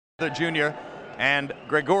Jr. and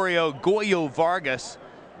Gregorio Vargas.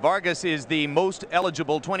 Vargas is the most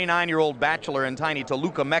eligible 29-year-old bachelor in tiny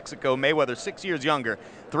Toluca, Mexico. Mayweather 6 years younger,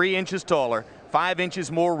 3 inches taller, 5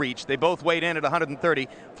 inches more reach. They both weighed in at 130.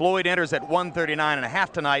 Floyd enters at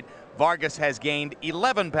 139.5 tonight. Vargas has gained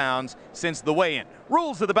 11 pounds since the weigh-in.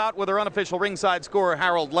 Rules of the bout with our unofficial ringside scorer,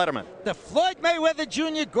 Harold Letterman. The Floyd Mayweather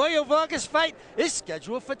Jr. Gregorio Vargas fight is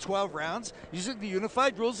scheduled for 12 rounds using the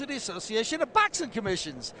unified rules of the Association of Boxing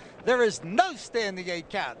Commissions. There is no standing 8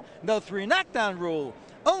 count, no 3 knockdown rule.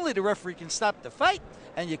 Only the referee can stop the fight,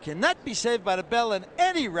 and you cannot be saved by the bell in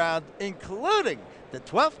any round, including the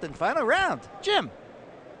 12th and final round. Jim.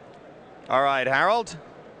 All right, Harold.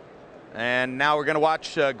 And now we're going to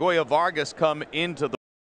watch Gregorio Vargas come into the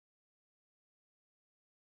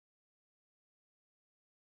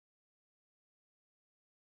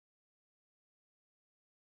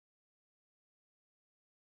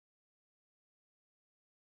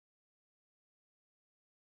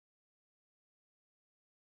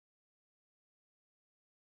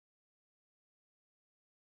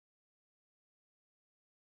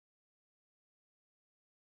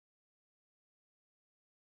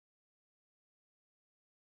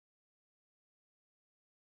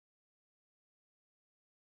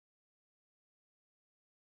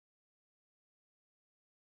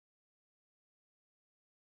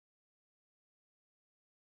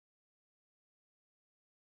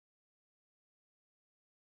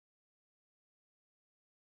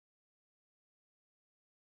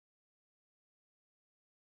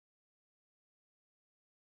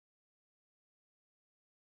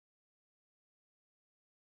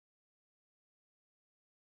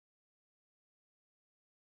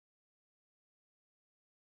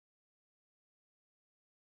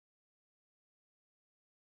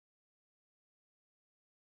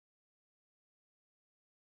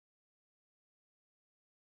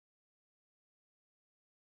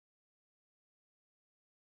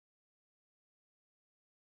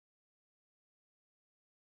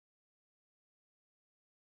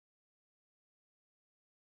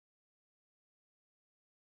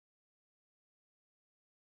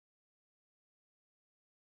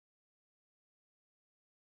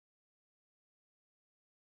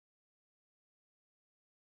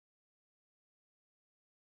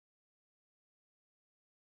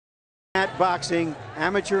at boxing,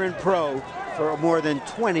 amateur and pro, for more than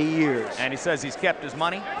 20 years. And he says he's kept his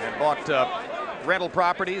money and bought rental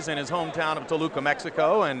properties in his hometown of Toluca,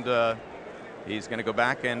 Mexico, and he's going to go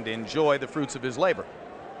back and enjoy the fruits of his labor.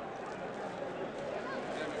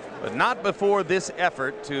 But not before this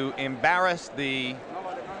effort to embarrass the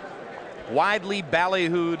widely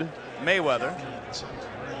ballyhooed Mayweather.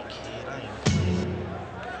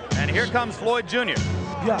 And here comes Floyd Jr.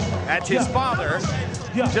 That's his father,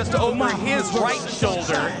 just over his right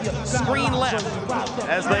shoulder, screen left,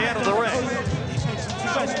 as they enter the ring.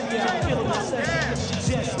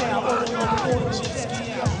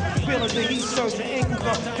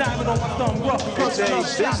 It's a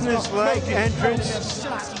business-like entrance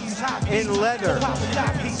in leather.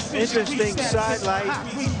 Interesting sidelight.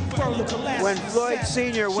 When Floyd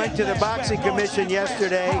Sr. went to the Boxing Commission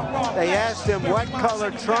yesterday, they asked him what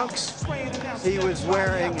color trunks he was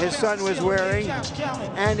wearing, his son was wearing,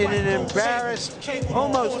 and in an embarrassed,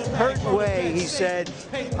 almost hurt way, he said,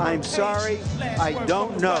 "I'm sorry, I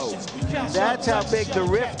don't know." That's how big the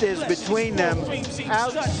rift is between them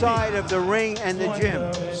outside of the ring and the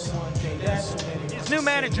gym. His new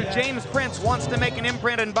manager, James Prince, wants to make an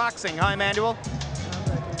imprint in boxing. Hi, Manuel.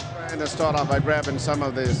 And to start off by grabbing some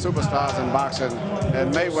of the superstars in boxing,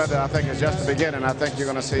 and Mayweather, I think, is just the beginning. I think you're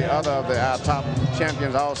going to see other of our top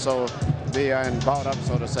champions also be bought up,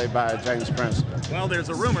 so to say, by James Prince. Well, there's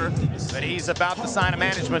a rumor that he's about to sign a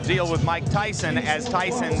management deal with Mike Tyson as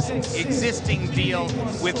Tyson's existing deal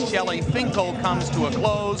with Shelley Finkel comes to a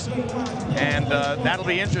close, and that'll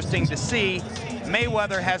be interesting to see.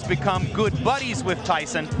 Mayweather has become good buddies with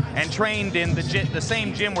Tyson and trained in the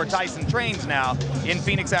same gym where Tyson trains now in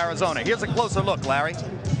Phoenix, Arizona. Here's a closer look, Larry.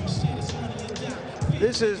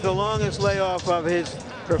 This is the longest layoff of his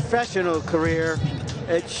professional career.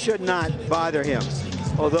 It should not bother him,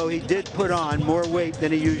 although he did put on more weight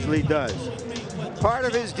than he usually does. Part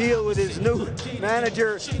of his deal with his new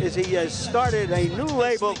manager is he has started a new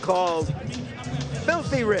label called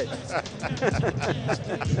Filthy Rich.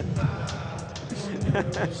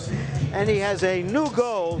 And he has a new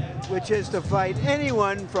goal, which is to fight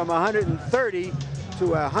anyone from 130 to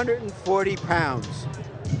 140 pounds.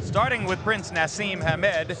 Starting with Prince Nassim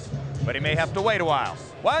Hamed, but he may have to wait a while.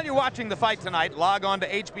 While you're watching the fight tonight, log on to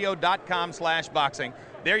HBO.com/boxing.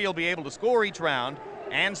 There you'll be able to score each round,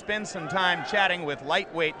 and spend some time chatting with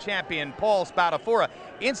lightweight champion Paul Spadafora.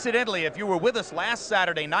 Incidentally, if you were with us last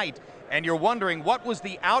Saturday night and you're wondering what was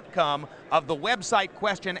the outcome of the website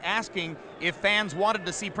question asking if fans wanted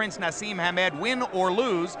to see Prince Nassim Hamed win or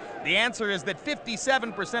lose, the answer is that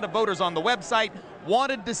 57% of voters on the website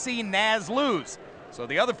wanted to see Naz lose. So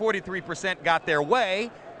the other 43% got their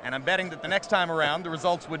way, and I'm betting that the next time around the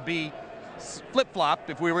results would be flip-flopped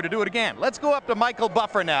if we were to do it again. Let's go up to Michael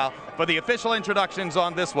Buffer now for the official introductions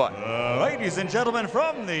on this one. Ladies and gentlemen,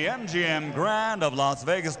 from the MGM Grand of Las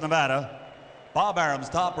Vegas, Nevada, Bob Arum's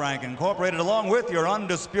Top Rank Incorporated, along with your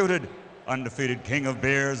undisputed, undefeated king of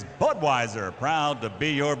beers, Budweiser, proud to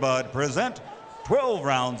be your bud, present 12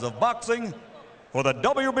 rounds of boxing for the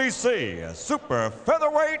WBC Super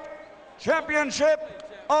Featherweight Championship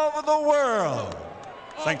of the World.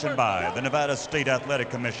 Sanctioned by the Nevada State Athletic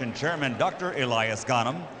Commission Chairman Dr. Elias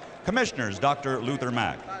Ghanem, Commissioners Dr. Luther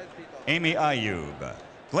Mack, Amy Ayub,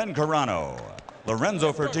 Glenn Carano,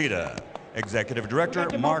 Lorenzo Fertitta, Executive Director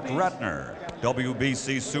Mark Ratner,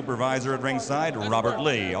 WBC Supervisor at ringside Robert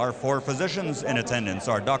Lee. Our 4 physicians in attendance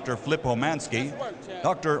are Dr. Flip Homansky,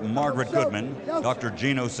 Dr. Margaret Goodman, Dr.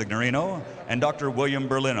 Gino Signorino, and Dr. William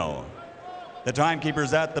Berlino. The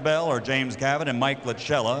timekeepers at the bell are James Cavett and Mike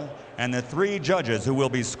Lachella, and the 3 judges who will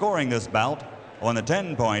be scoring this bout on the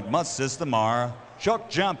 10-point must system are Chuck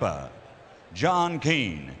Giampa, John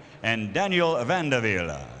Keane, and Daniel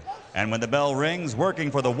Vandeville. And when the bell rings, working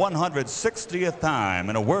for the 160th time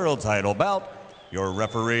in a world title bout, your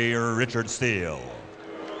referee, Richard Steele.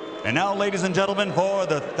 And now, ladies and gentlemen, for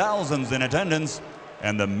the thousands in attendance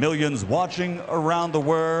and the millions watching around the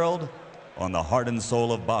world on the Heart and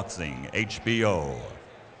Soul of Boxing, HBO.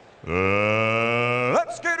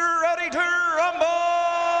 Let's get ready to rumble!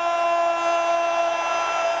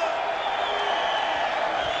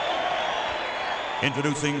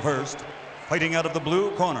 Introducing first, fighting out of the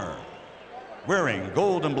blue corner, wearing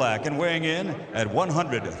gold and black and weighing in at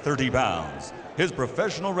 130 pounds. His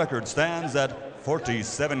professional record stands at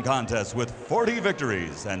 47 contests with 40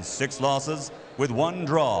 victories and 6 losses with 1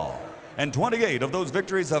 draw. And 28 of those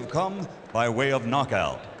victories have come by way of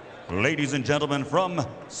knockout. Ladies and gentlemen, from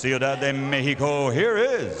Ciudad de Mexico, here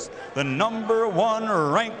is the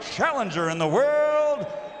 #1 ranked challenger in the world,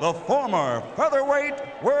 the former featherweight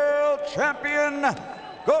world champion,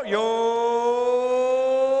 Gregorio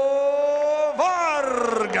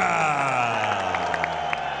Vargas.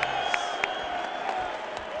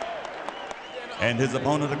 And his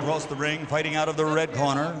opponent across the ring, fighting out of the red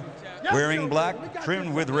corner, wearing black,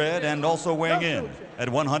 trimmed with red, and also weighing in at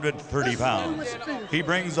 130 pounds. He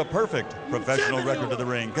brings a perfect professional record to the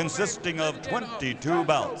ring, consisting of 22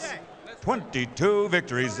 bouts, 22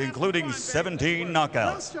 victories, including 17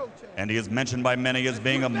 knockouts. And he is mentioned by many as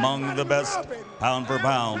being among the best pound for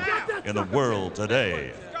pound in the world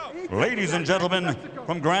today. Ladies and gentlemen,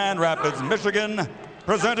 from Grand Rapids, Michigan,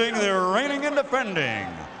 presenting the reigning and defending,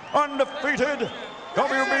 undefeated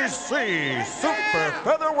WBC Super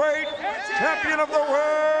Featherweight Champion of the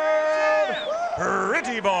World,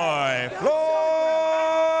 Pretty Boy Floyd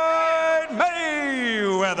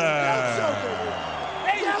Mayweather.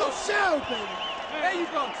 There you go, show, baby. There you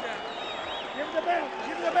go, champ. Give him the belt.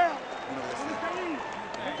 Give him the belt. Mr. Lee.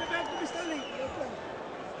 Give the belt to Mr. Lee.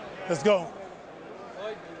 Let's go.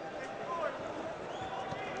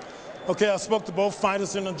 Okay, I spoke to both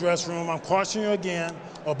fighters in the dressing room. I'm cautioning you again.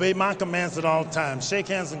 Obey my commands at all times. Shake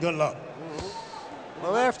hands and good luck.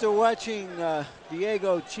 Well, after watching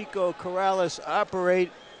Diego Chico Corrales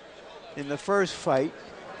operate in the first fight,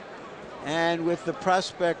 and with the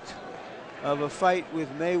prospect of a fight with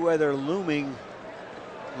Mayweather looming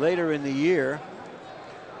later in the year,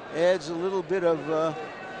 adds a little bit of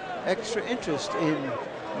extra interest in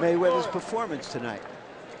Mayweather's performance tonight.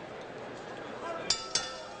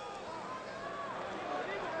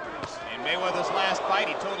 Mayweather's last fight,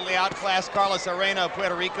 he totally outclassed Carlos Arena of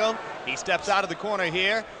Puerto Rico. He steps out of the corner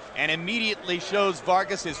here and immediately shows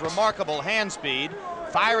Vargas his remarkable hand speed,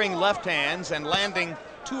 firing left hands and landing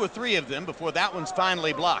 2 or 3 of them before that one's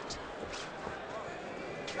finally blocked.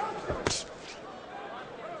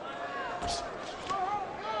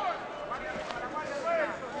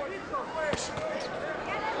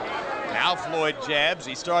 Now Floyd jabs.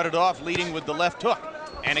 He started off leading with the left hook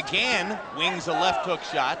and again wings a left hook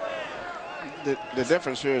shot. The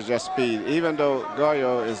difference here is just speed. Even though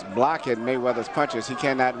Goyo is blocking Mayweather's punches, he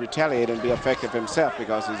cannot retaliate and be effective himself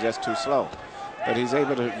because he's just too slow. But he's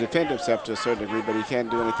able to defend himself to a certain degree, but he can't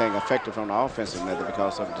do anything effective on the offensive method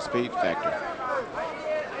because of the speed factor.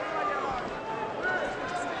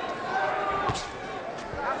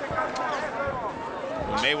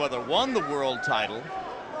 When Mayweather won the world title,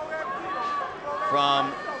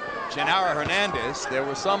 from Genaro Hernandez. There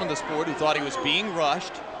were some in the sport who thought he was being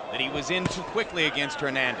rushed, that he was in too quickly against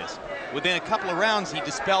Hernandez. Within a couple of rounds, he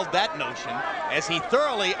dispelled that notion as he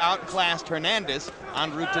thoroughly outclassed Hernandez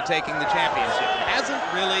en route to taking the championship. Hasn't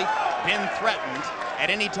really been threatened at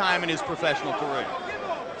any time in his professional career.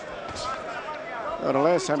 Well, the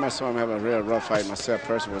last time I saw him have a real rough fight myself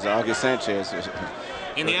personally was Augie Sanchez.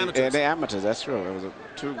 In the amateurs? In the amateurs, that's true. It was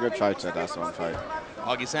two good fights that I saw him fight.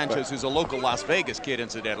 Augie Sanchez, who's a local Las Vegas kid,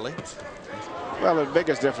 incidentally. Well, the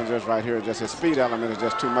biggest difference is right here, just his speed element is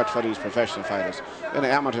just too much for these professional fighters. In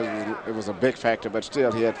the amateurs, it was a big factor, but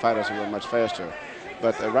still he had fighters who were much faster.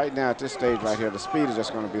 But right now, at this stage right here, the speed is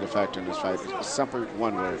just going to be the factor in this fight. It's simply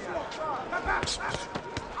one word.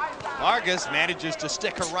 Vargas manages to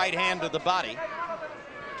stick a right hand to the body.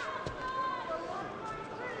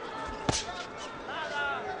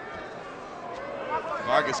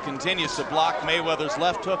 Vargas continues to block Mayweather's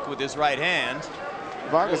left hook with his right hand.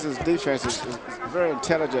 Vargas's defense is very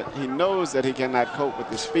intelligent. He knows that he cannot cope with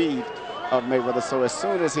the speed of Mayweather, so as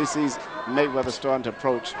soon as he sees Mayweather starting to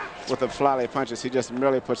approach with the flyleaf punches, he just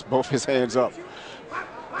merely puts both his hands up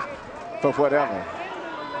for whatever.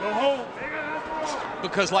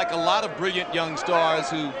 Because like a lot of brilliant young stars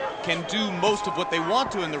who can do most of what they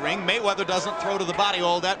want to in the ring, Mayweather doesn't throw to the body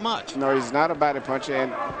all that much. No, he's not a body puncher,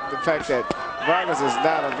 and the fact that Vargas is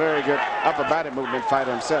not a very good upper body movement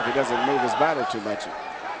fighter himself. He doesn't move his body too much.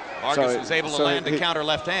 Vargas was able to land a counter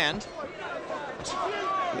left hand.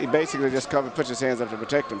 He basically just puts his hands up to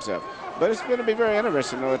protect himself. But it's going to be very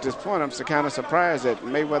interesting, though, at this point. I'm kind of surprised that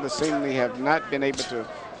Mayweather seemingly have not been able to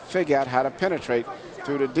figure out how to penetrate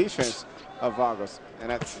through the defense of Vargas.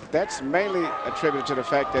 And that's mainly attributed to the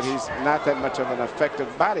fact that he's not that much of an effective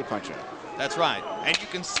body puncher. That's right. And you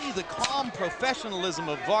can see the calm professionalism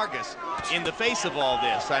of Vargas in the face of all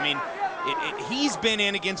this. I mean, he's been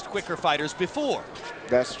in against quicker fighters before.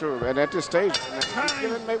 That's true. And at this stage, he's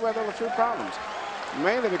giving Mayweather a few problems,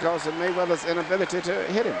 mainly because of Mayweather's inability to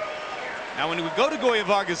hit him. Now, when we go to Goya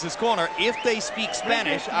Vargas's corner, if they speak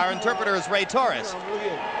Spanish, our interpreter is Ray Torres.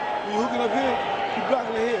 When you hooking up here, keep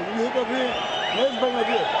blocking the head. When you hook up here, let's bring up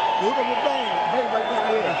here. You hook up your bang, bring it back down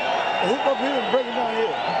here. Hook up here and break it down here.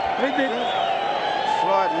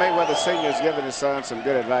 Floyd Mayweather Sr. is giving his son some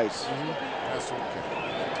good advice. That's okay.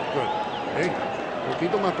 Good. Hey,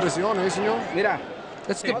 poquito más presión, señor. Mira,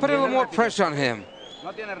 let's put a little more pressure on him.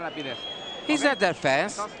 No tiene rapidez. He's not that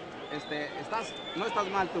fast. No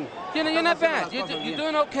estás mal tú. You're not bad. You're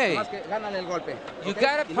doing okay. Gánale el golpe. You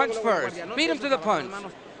gotta punch first. Beat him to the punch.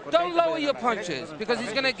 Don't lower your punches because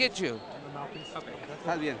he's gonna get you.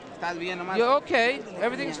 Estás bien. Estás bien nomás. You're okay.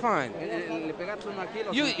 Everything's fine.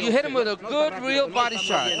 You hit him with a good, real body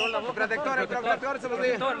shot.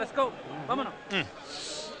 Let's go. Vámonos.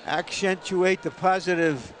 Accentuate the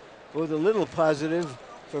positive or the little positive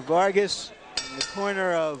for Vargas in the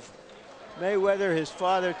corner of Mayweather, his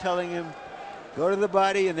father telling him go to the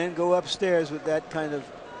body and then go upstairs with that kind of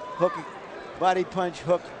hook, body punch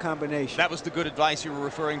hook combination. That was the good advice you were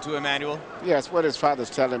referring to, Emmanuel? Yes, what his father's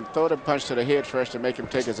telling him, throw the punch to the head first to make him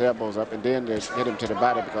take his elbows up and then hit him to the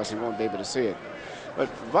body because he won't be able to see it. But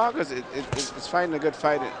Vargas is fighting a good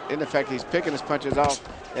fight in the fact he's picking his punches off,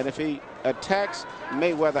 and if he attacks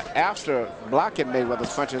Mayweather after blocking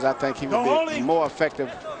Mayweather's punches, I think he would be more effective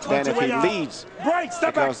than if he leads.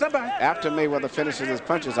 Step back. After Mayweather finishes his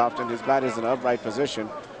punches often, his body is in an upright position,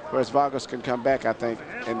 whereas Vargas can come back, I think,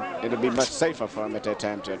 and it'll be much safer for him at that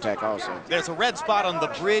time to attack also. There's a red spot on the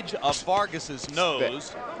bridge of Vargas's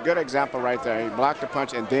nose. Good example right there. He blocked the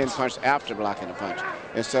punch and then punched after blocking the punch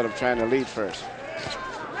instead of trying to lead first.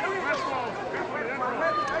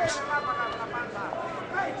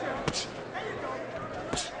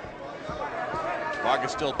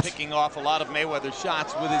 Vargas still picking off a lot of Mayweather's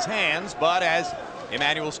shots with his hands, but as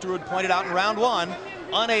Emmanuel Stewart pointed out in round one,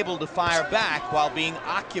 unable to fire back while being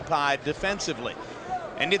occupied defensively.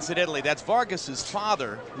 And incidentally, that's Vargas's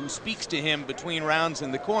father who speaks to him between rounds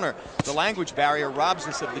in the corner. The language barrier robs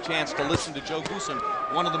us of the chance to listen to Joe Goosen,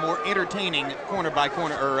 one of the more entertaining corner by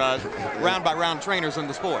corner or round by round trainers in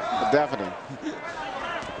the sport. Definitely.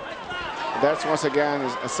 That's once again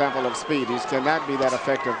a sample of speed. He cannot be that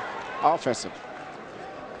effective offensive.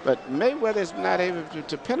 But Mayweather is not able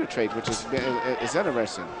to penetrate, which is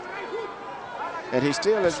interesting. And he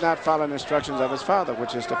still is not following instructions of his father,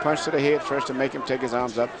 which is to punch to the head first to make him take his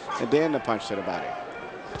arms up, and then the punch to the body.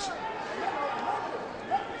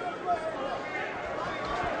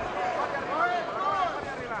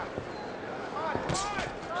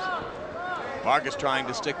 Vargas trying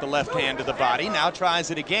to stick the left hand to the body, now tries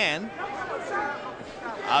it again.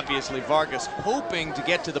 Obviously, Vargas hoping to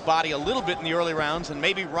get to the body a little bit in the early rounds and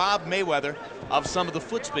maybe rob Mayweather of some of the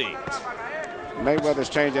foot speed. Mayweather's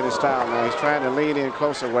changing his style now. He's trying to lean in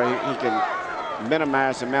closer where he can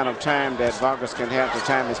minimize the amount of time that Vargas can have to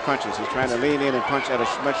time his punches. He's trying to lean in and punch at a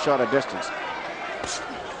much shorter distance.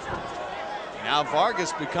 Now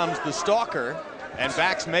Vargas becomes the stalker and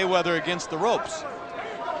backs Mayweather against the ropes.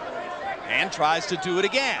 And tries to do it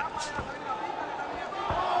again.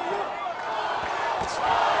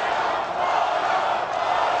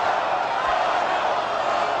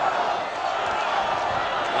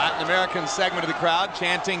 Latin American segment of the crowd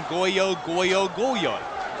chanting Goyo, Goyo, Goyo.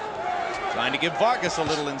 Trying to give Vargas a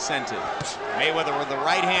little incentive. Mayweather with the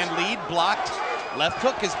right hand lead, blocked. Left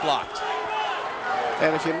hook is blocked.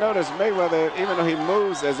 And if you notice, Mayweather, even though he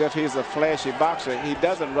moves as if he's a flashy boxer, he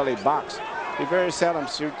doesn't really box. He very seldom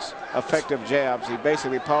shoots effective jabs. He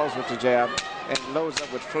basically pauses with the jab and loads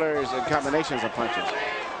up with flurries and combinations of punches.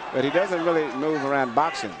 But he doesn't really move around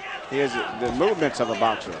boxing. He has the movements of a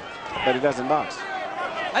boxer, but he doesn't box.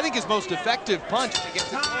 I think his most effective punch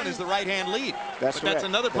against the going is the right hand lead. But that's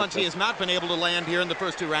another punch he has not been able to land here in the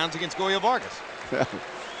first 2 rounds against Goyo Vargas.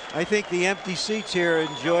 I think the empty seats here are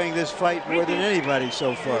enjoying this fight more than anybody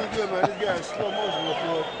so far. Good, man. This guy's slow motion with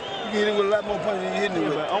Floyd. You get him with a lot more punches than you hitting him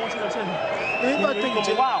with. I want you to tell him. He's about to take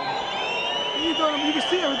a while. You can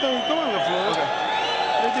see everything he's throwing at Floyd.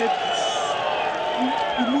 Okay.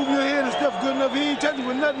 You move your head and stuff good enough. He ain't touching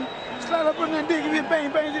with nothing. Slide up in there and dig him,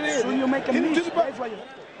 bang, bang to the head. So you'll make him to the back.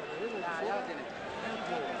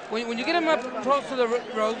 When you get him up close to the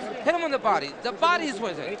ropes, hit him on the body. The body is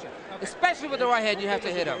with it. Especially with the right hand, you have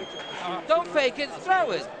to hit him. Don't fake it,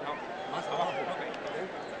 throw it.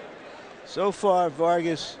 So far,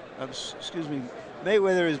 Mayweather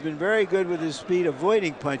has been very good with his speed,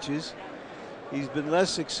 avoiding punches. He's been less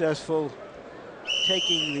successful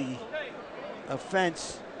taking the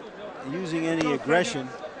offense, using any aggression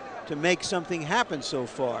to make something happen so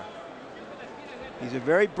far. He's a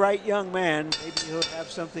very bright young man. Maybe he'll have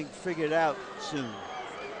something figured out soon.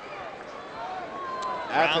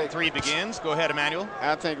 Round 3 begins. Go ahead, Emmanuel.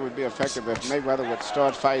 I think it would be effective if Mayweather would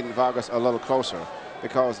start fighting Vargas a little closer,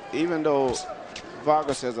 because even though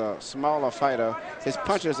Vargas is a smaller fighter, his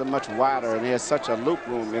punches are much wider and he has such a loop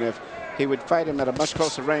room, and if he would fight him at a much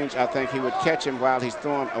closer range, I think he would catch him while he's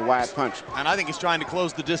throwing a wide punch. And I think he's trying to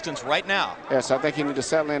close the distance right now. Yes, I think he needs to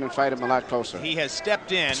settle in and fight him a lot closer. He has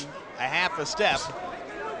stepped in a half a step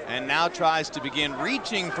and now tries to begin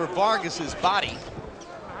reaching for Vargas's body.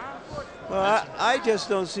 Well, I just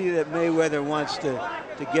don't see that Mayweather wants to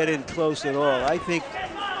get in close at all. I think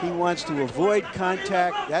he wants to avoid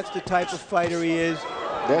contact. That's the type of fighter he is.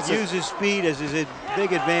 Use his speed as his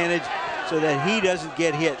big advantage so that he doesn't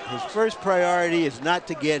get hit. His first priority is not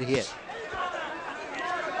to get hit.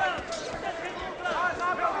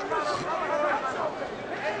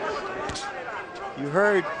 You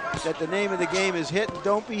heard that the name of the game is hit and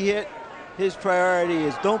don't be hit. His priority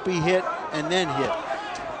is don't be hit and then hit.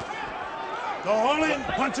 Go all in,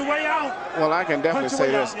 punch your way out. Well, I can definitely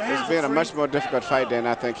say this. It's been a much more difficult fight than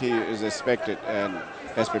I think he is expected and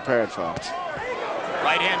is prepared for.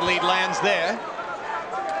 Right hand lead lands there.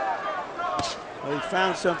 Well, he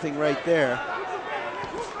found something right there.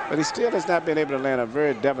 But he still has not been able to land a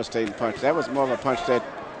very devastating punch. That was more of a punch that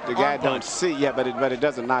the guy don't see yet, but it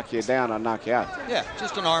doesn't knock you down or knock you out. Yeah,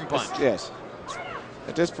 just an arm punch. Yes.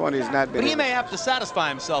 At this point, he's not been. But he may have to satisfy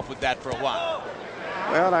himself with that for a while.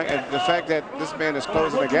 Well, the fact that this man is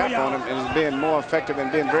closing the gap on him and is being more effective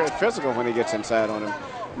and being very physical when he gets inside on him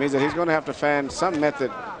means that he's going to have to find some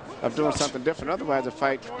method of doing something different. Otherwise, the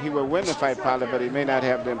fight, he will win the fight probably, but he may not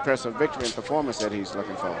have the impressive victory and performance that he's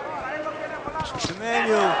looking for.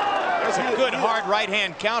 Emmanuel. There's a good hard right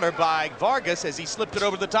hand counter by Vargas as he slipped it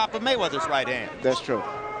over the top of Mayweather's right hand. That's true.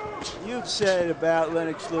 You've said about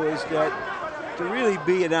Lennox Lewis that to really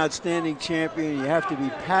be an outstanding champion, you have to be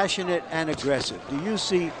passionate and aggressive. Do you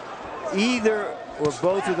see either or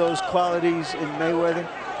both of those qualities in Mayweather?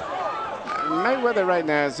 Mayweather right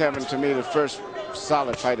now is having, to me, the first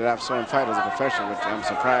solid fight that I've seen fight as a professional, which I'm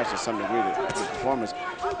surprised to some degree the performance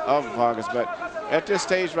of Vargas. But at this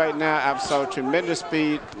stage right now, I've saw tremendous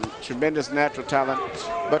speed, tremendous natural talent.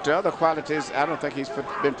 But the other qualities, I don't think he's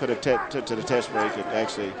been put to the test where he could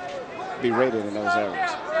actually be rated in those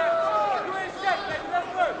areas.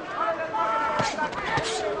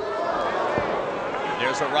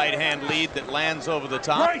 There's a right hand lead that lands over the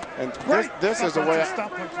top. And this is the way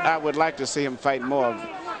I would like to see him fight more.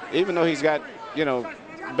 Even though he's got, you know,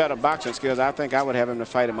 better boxing skills, I think I would have him to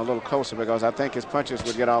fight him a little closer, because I think his punches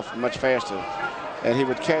would get off much faster. And he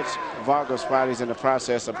would catch Vargas while he's in the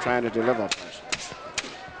process of trying to deliver a punch.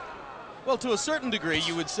 Well, to a certain degree,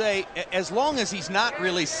 you would say, as long as he's not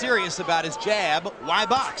really serious about his jab, why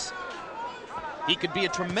box? He could be a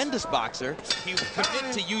tremendous boxer. He would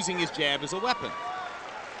commit to using his jab as a weapon.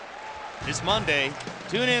 This Monday,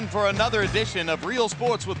 tune in for another edition of Real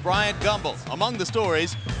Sports with Bryant Gumbel. Among the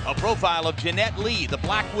stories, a profile of Jeanette Lee, the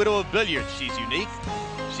Black Widow of billiards. She's unique,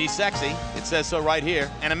 she's sexy, it says so right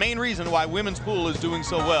here, and a main reason why women's pool is doing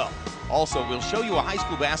so well. Also, we'll show you a high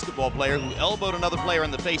school basketball player who elbowed another player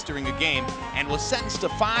in the face during a game and was sentenced to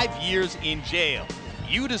 5 years in jail.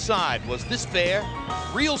 You decide, was this fair?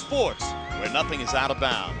 Real Sports, where nothing is out of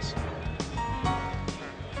bounds.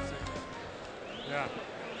 Yeah.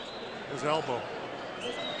 His elbow.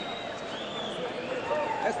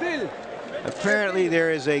 Steele. Apparently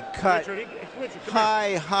there is a cut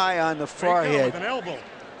high on the forehead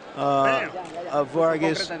of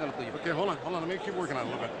Vargas. Okay, hold on. Let me keep working on it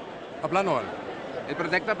a little bit. Hablando. El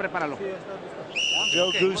protector, prepáralo.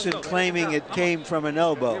 Joe Goosen claiming it came from an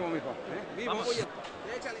elbow.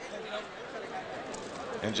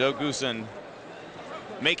 And Joe Goosen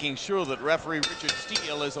making sure that referee Richard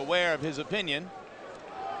Steele is aware of his opinion.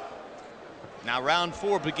 Now round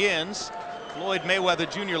 4 begins. Floyd Mayweather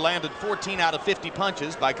Jr. landed 14 out of 50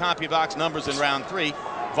 punches by CompuBox numbers in round 3.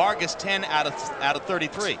 Vargas 10 out of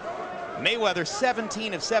 33. Mayweather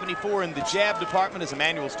 17 of 74 in the jab department, as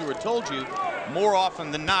Emmanuel Stewart told you. More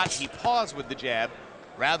often than not, he paused with the jab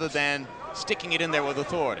rather than sticking it in there with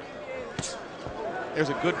authority. There's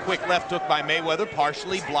a good quick left hook by Mayweather,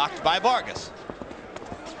 partially blocked by Vargas.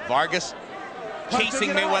 Vargas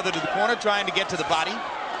chasing Mayweather to the corner, trying to get to the body.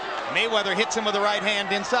 Mayweather hits him with the right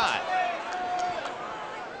hand inside.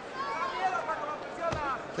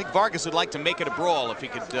 I think Vargas would like to make it a brawl if he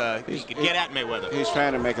could get at Mayweather. He's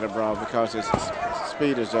trying to make it a brawl because his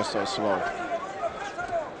speed is just so slow.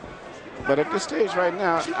 But at this stage right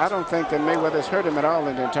now, I don't think that Mayweather's hurt him at all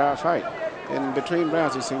in the entire fight. In between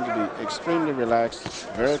rounds, he seemed to be extremely relaxed,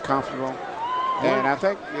 very comfortable. And I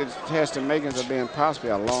think it has the makings of being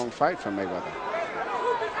possibly a long fight for Mayweather.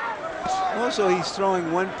 Also, he's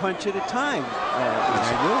throwing one punch at a time.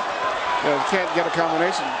 Well, he can't get a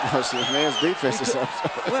combination because the man's defense is so.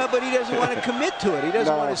 Well, but he doesn't want to commit to it. He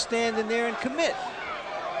doesn't want to stand in there and commit.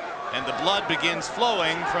 And the blood begins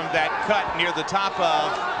flowing from that cut near the top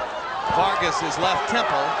of Vargas's left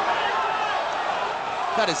temple.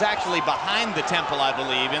 Cut is actually behind the temple, I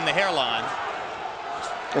believe, in the hairline.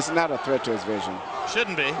 It's not a threat to his vision.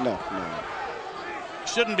 Shouldn't be. No.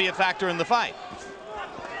 Shouldn't be a factor in the fight.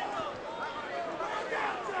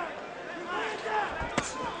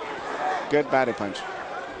 Good body punch.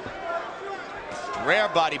 Rare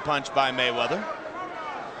body punch by Mayweather.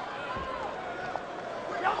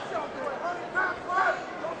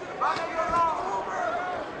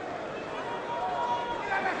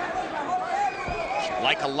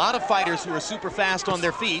 Like a lot of fighters who are super fast on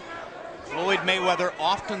their feet, Floyd Mayweather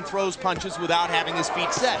often throws punches without having his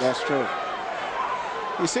feet set. That's true.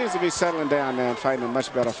 He seems to be settling down now and fighting a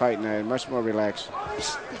much better fight now, much more relaxed.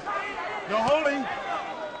 No holding.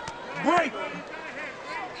 Break.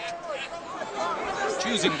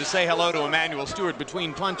 Choosing to say hello to Emmanuel Stewart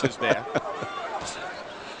between punches there.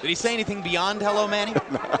 Did he say anything beyond hello, Manny?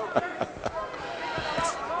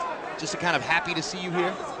 Just a kind of happy to see you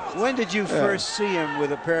here? When did you first see him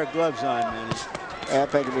with a pair of gloves on, Manny? I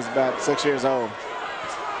think he was about 6 years old.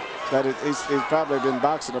 But he's probably been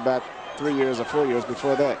boxing about 3 years or 4 years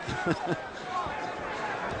before that.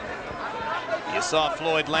 You saw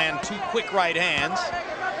Floyd land 2 quick right hands.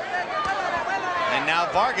 And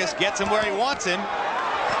now Vargas gets him where he wants him.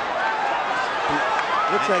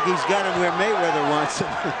 Looks like he's got him where Mayweather wants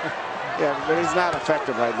him. Yeah, but he's not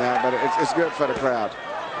effective right now, but it's good for the crowd.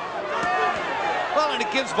 Well, and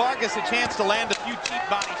it gives Vargas a chance to land a few cheap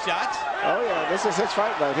body shots. Oh, yeah, this is his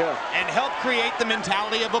fight right here. And help create the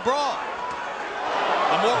mentality of a brawl.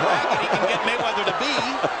 The more ragged he can get Mayweather to be,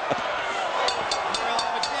 the more he'll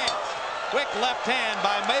have a chance. Quick left hand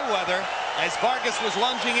by Mayweather as Vargas was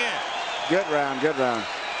lunging in. Good round, good round.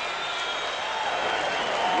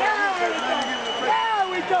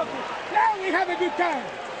 Now we talking. Now we have a good time.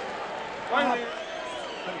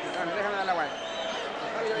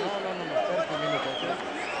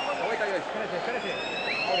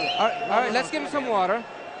 All right, let's give him some water.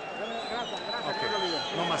 Okay.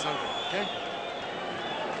 No más sangre, okay?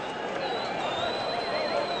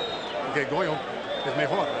 Okay, Goyo, es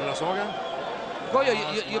mejor en la soga. Goyo,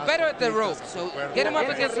 you're better at the rope, so get him up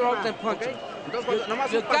against the rope and punch him.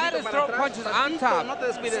 You gotta throw punches on top.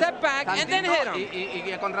 Step back and then hit him.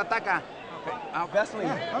 Y contraataca. Okay,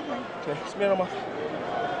 spin him up.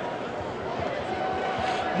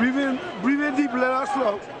 Breathe in deep, let out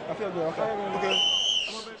slow. I feel good, okay.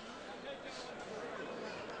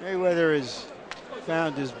 Mayweather has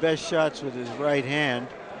found his best shots with his right hand.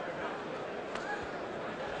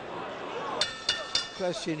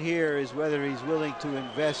 question here is whether he's willing to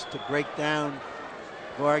invest to break down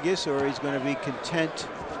Vargas, or he's going to be content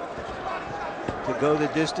to go the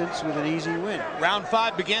distance with an easy win. Round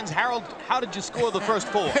 5 begins. Harold, how did you score the first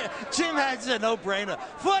 4? Jim has a no-brainer.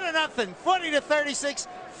 4-0, 40-36.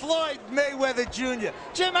 Floyd Mayweather Jr.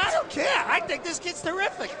 Jim, I don't care. I think this kid's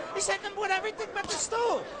terrific. He's hitting him with everything but the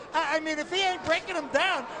stool. I mean, if he ain't breaking him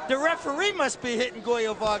down, the referee must be hitting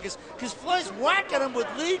Goyo Vargas, because Floyd's whacking him with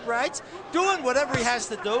lead rights, doing whatever he has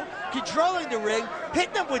to do, controlling the ring,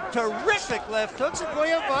 hitting him with terrific left hooks, and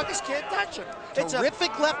Goyo Vargas can't touch him.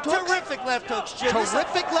 Terrific left hooks? Terrific left hooks, Jim.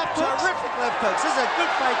 Terrific left hooks? Terrific left hooks. This is a good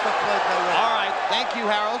fight for Floyd Mayweather. All right. Thank you,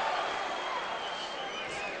 Harold.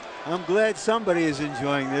 I'm glad somebody is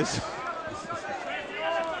enjoying this.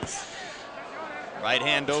 Right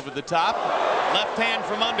hand over the top, left hand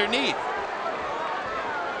from underneath.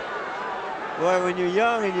 Boy, when you're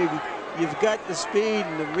young and you've got the speed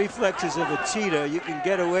and the reflexes of a cheetah, you can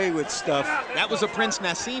get away with stuff. That was a Prince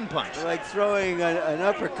Nassim punch. Like throwing an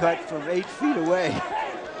uppercut from 8 feet away.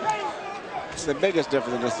 The biggest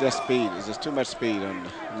difference is just speed. It's just too much speed on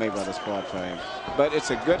Mayweather's squad for him. But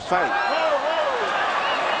it's a good fight.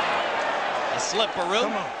 A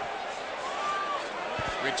slip-a-roo.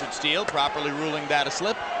 Richard Steele properly ruling that a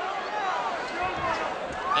slip.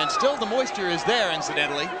 And still the moisture is there,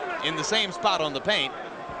 incidentally, in the same spot on the paint.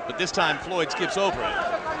 But this time Floyd skips over it.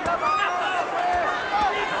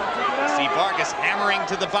 See Vargas hammering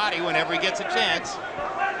to the body whenever he gets a chance,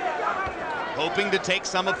 hoping to take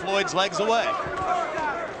some of Floyd's legs away.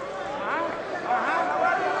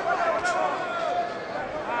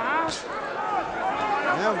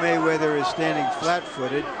 Now Mayweather is standing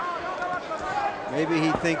flat-footed. Maybe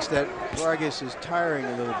he thinks that Vargas is tiring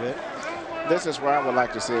a little bit. This is where I would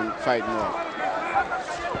like to see him fight more.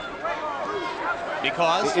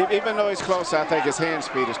 Because? Even though he's close, I think his hand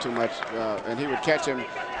speed is too much, and he would catch him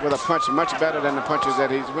with a punch much better than the punches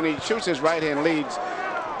that when he shoots his right hand leads,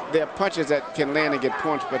 there are punches that can land and get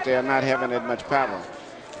punched, but they are not having that much power.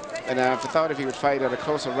 And I thought if he would fight at a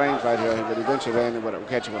closer range right here, he would eventually land and would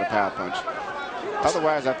catch him with a power punch.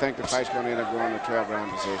 Otherwise, I think the fight's going to end up going to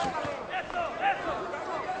 12-round decision.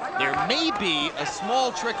 There may be a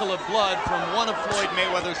small trickle of blood from one of Floyd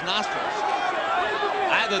Mayweather's nostrils.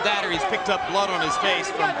 Either that or he's picked up blood on his face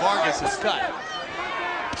from Vargas's cut.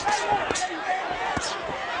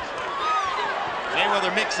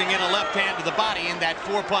 Mayweather mixing in a left hand to the body in that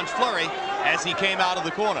 4-punch flurry as he came out of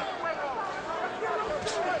the corner.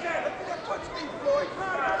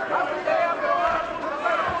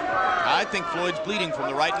 I think Floyd's bleeding from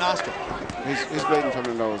the right nostril. He's bleeding from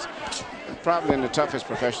the nose. Probably in the toughest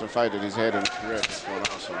professional fight that he's had in his career.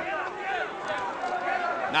 Also.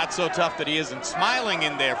 Not so tough that he isn't smiling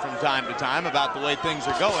in there from time to time about the way things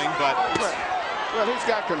are going, but... Well, he's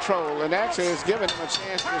got control, and actually it's given him a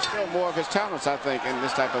chance to show more of his talents, I think, in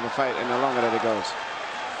this type of a fight, and the longer that it goes.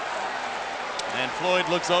 And Floyd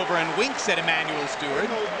looks over and winks at Emmanuel Stewart,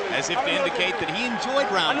 as if to indicate that he enjoyed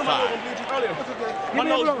round 5.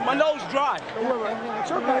 My nose dry. Don't worry about it.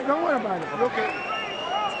 It's okay. Don't worry about it. Okay.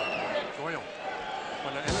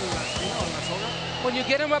 When you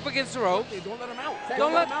get him up against the rope, Don't let him out.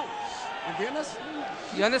 Don't let him out. ¿Entiendes?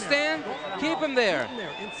 You understand? Keep him there.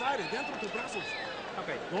 Inside it, dentro de tus brazos.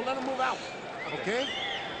 Okay. Don't let him move out. Okay?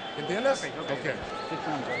 ¿Entiendes? Okay.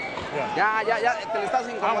 Ya, te le estás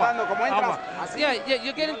incomodando. Como entras, así. Yeah,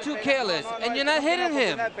 you're getting too careless, and you're not hitting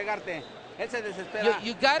him.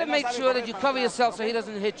 You got to make sure that you cover yourself so he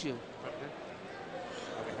doesn't hit you.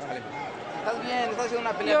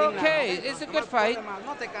 You're okay. It's a good fight.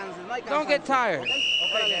 Don't get tired.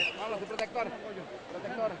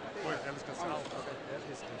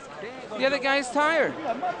 The other guy's tired.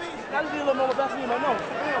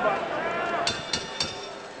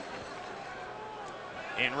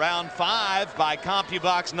 In round 5, by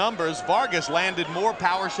CompuBox numbers, Vargas landed more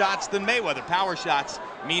power shots than Mayweather. Power shots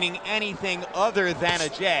meaning anything other than a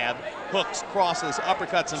jab. Hooks, crosses,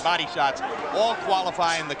 uppercuts, and body shots all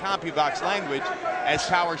qualify in the CompuBox language as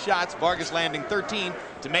power shots. Vargas landing 13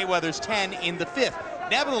 to Mayweather's 10 in the 5th.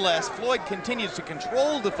 Nevertheless, Floyd continues to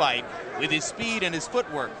control the fight with his speed and his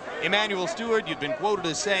footwork. Emmanuel Stewart, you've been quoted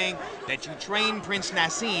as saying that you train Prince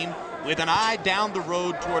Nassim with an eye down the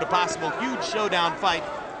road toward a possible huge showdown fight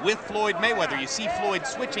with Floyd Mayweather. You see Floyd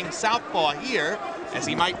switching southpaw here, as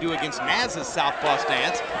he might do against Naz's southpaw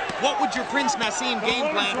stance. What would your Prince Nassim game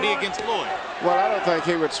plan be against Floyd? Well, I don't think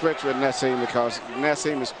he would switch with Nassim, because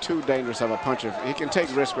Nassim is too dangerous of a puncher. He can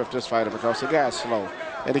take risks with this fighter because the guy's slow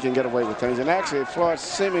and he can get away with things. And actually, Floyd's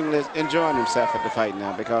seemingly enjoying himself at the fight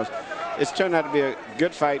now, because it's turned out to be a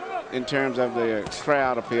good fight in terms of the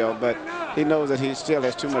crowd appeal, but he knows that he still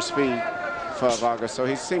has too much speed for Vargas, so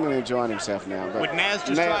he's seemingly enjoying himself now. But would Naz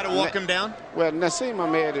just try to walk him down? Well, Nassim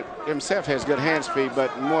Ahmed himself has good hand speed,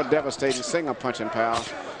 but more devastating single punching power.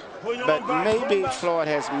 But maybe Floyd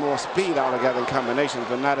has more speed altogether in combinations,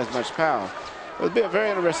 but not as much power. It'll be a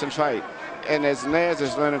very interesting fight. And as Naz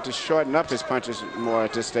is learning to shorten up his punches more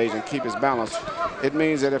at this stage and keep his balance, it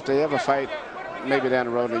means that if they ever fight, maybe down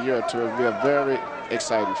the road in a year or two, it'll be a very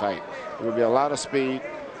exciting fight. It will be a lot of speed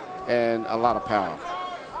and a lot of power.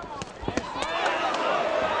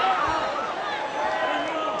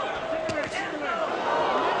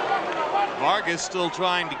 Vargas still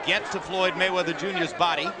trying to get to Floyd Mayweather Jr.'s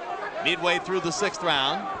body midway through the 6th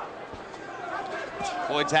round.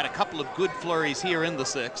 Floyd's had a couple of good flurries here in the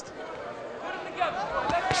 6th.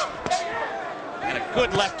 And a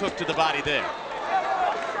good left hook to the body there.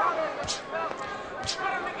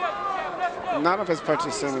 None of his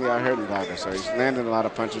punches seemingly are hurting Vargas, so he's landing a lot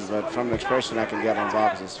of punches, but from the expression I can get on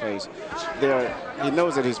Vargas' face, he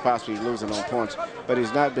knows that he's possibly losing on points, but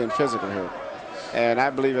he's not been physically hurt. And I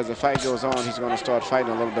believe as the fight goes on, he's going to start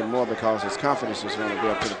fighting a little bit more because his confidence is going to be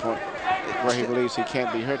up to the point where he believes he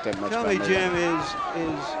can't be hurt that much. Tell me, Jim, is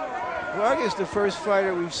Vargas the first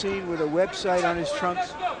fighter we've seen with a website on his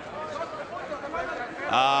trunks?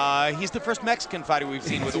 He's the first Mexican fighter we've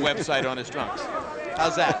seen with a website on his trunks.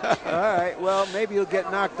 How's that? All right, well, maybe he'll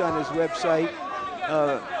get knocked on his website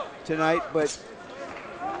tonight, but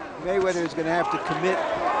Mayweather is going to have to commit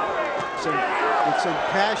with some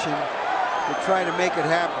passion to try to make it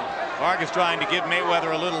happen. Vargas trying to give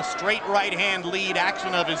Mayweather a little straight right hand lead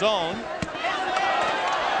action of his own.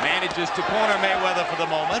 Manages to corner Mayweather for the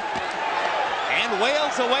moment and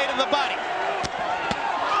wails away to the body.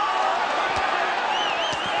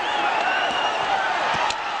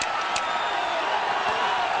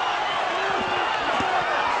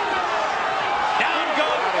 Down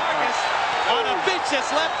goes Vargas on a vicious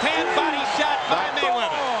left hand body shot by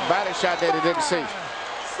Mayweather. Body shot that he didn't see.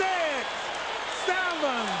 6, 7,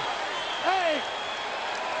 8.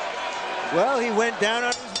 Well, he went down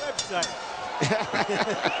on his website.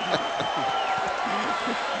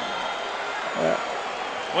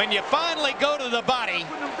 When you finally go to the body,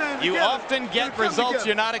 you often get results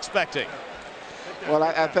you're not expecting. Well,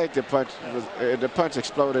 I think the punch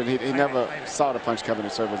exploded. He never saw the punch coming,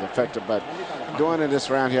 so it was effective. But going in this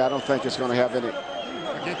round here, I don't think it's going to have any.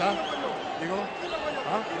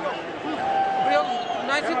 Real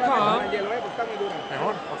nice and calm.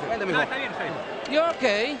 You're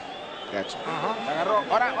okay. Gotcha.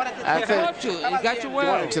 I think you got your well.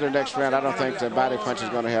 Going into the next round, I don't think the body punch is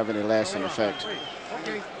going to have any lasting effect.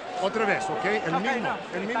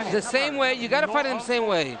 The same way, you got to fight him the same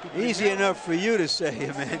way. Easy enough for you to say,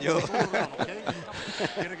 Emmanuel.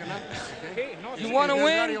 You want to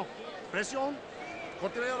win?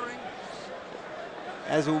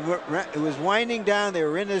 As it was winding down, they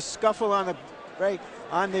were in this scuffle on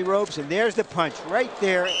the ropes, and there's the punch right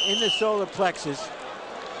there in the solar plexus.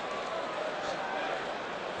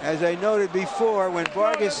 As I noted before, when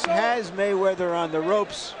Vargas has Mayweather on the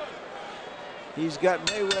ropes, he's got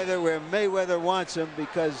Mayweather where Mayweather wants him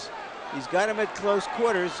because he's got him at close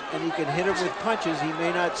quarters and he can hit him with punches he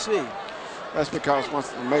may not see. That's because once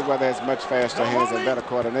Mayweather has much faster hands and better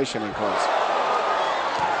coordination in close.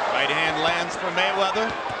 Right hand lands for Mayweather.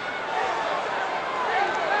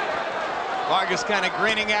 Vargas kind of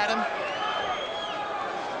grinning at him.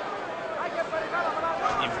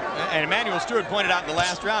 And Emmanuel Stewart pointed out in the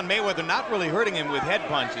last round, Mayweather not really hurting him with head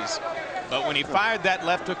punches. But when he fired that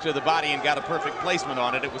left hook to the body and got a perfect placement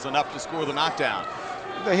on it, it was enough to score the knockdown.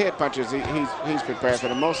 The head punches, he's prepared for.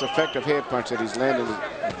 The most effective head punch that he's landed is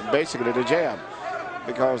basically the jab.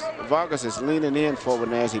 Because Vargas is leaning in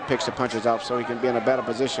forward as he picks the punches up so he can be in a better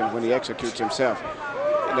position when he executes himself.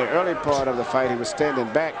 In the early part of the fight, he was standing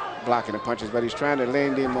back blocking the punches, but he's trying to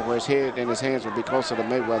lean in more where his head and his hands will be closer to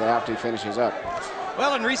Mayweather after he finishes up.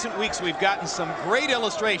 Well, in recent weeks, we've gotten some great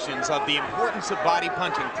illustrations of the importance of body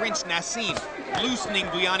punching. Prince Nassim loosening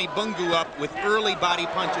Guyani Bungu up with early body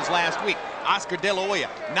punches last week. Oscar De La Hoya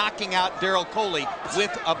knocking out Daryl Coley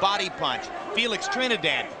with a body punch. Felix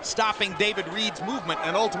Trinidad stopping David Reed's movement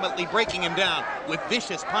and ultimately breaking him down with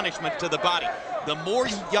vicious punishment to the body. The more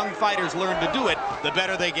young fighters learn to do it, the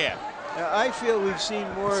better they get. I feel we've seen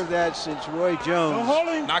more of that since Roy Jones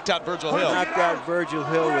knocked out Virgil Hill. Knocked out Virgil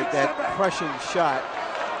Hill with that crushing shot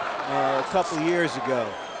a couple years ago.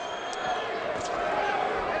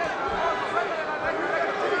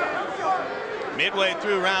 Midway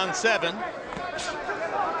through round 7,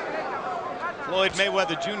 Floyd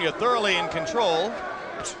Mayweather Jr. thoroughly in control,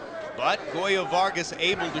 but Goyo Vargas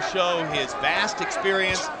able to show his vast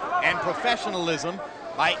experience and professionalism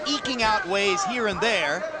by eking out ways here and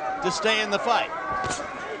there to stay in the fight.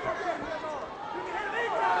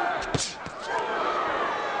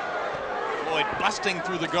 Floyd busting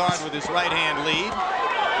through the guard with his right hand lead.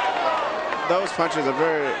 Those punches are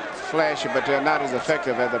very flashy, but they're not as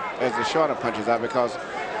effective as the shorter punches are, because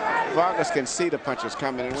Vargas can see the punches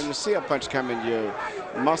coming, and when you see a punch coming, your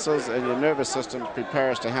muscles and your nervous system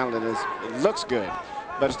prepares to handle it. It looks good,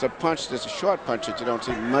 but it's the punch, it's a short punch that you don't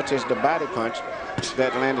see much as the body punch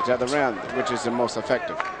that landed the other round, which is the most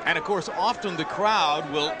effective. And of course, often the crowd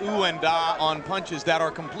will ooh and ah on punches that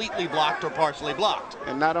are completely blocked or partially blocked.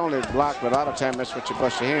 And not only blocked, but a lot of times that's what you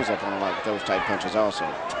bust your hands up on, like those type punches also,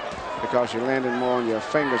 because you're landing more on your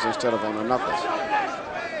fingers instead of on the knuckles.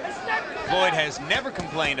 Floyd has never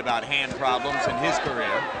complained about hand problems in his career.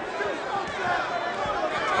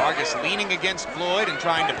 Vargas leaning against Floyd and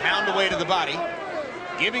trying to pound away to the body,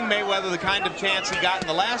 giving Mayweather the kind of chance he got in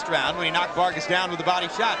the last round when he knocked Vargas down with a body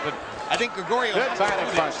shot. But I think Gregorio... Good body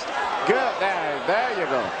punch. Good. There you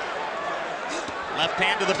go. Left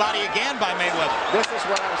hand to the body again by Mayweather. This is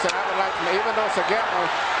what I said. I would like to, even though it's a Giampa,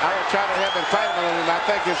 I would try to have him fight with him. I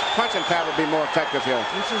think his punching power would be more effective here.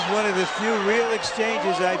 This is one of the few real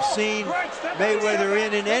exchanges I've seen Mayweather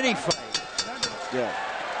in any fight. Yeah.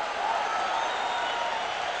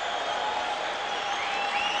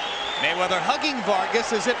 Mayweather hugging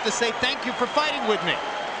Vargas as if to say, thank you for fighting with me.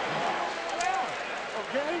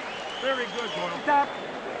 Okay, very good, Doyle.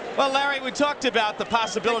 Well, Larry, we talked about the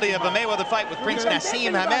possibility of a Mayweather fight with Prince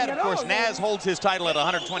Nassim Hamed. Of course, Naz holds his title at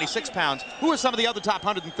 126 pounds. Who are some of the other top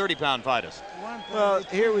 130-pound fighters? Well,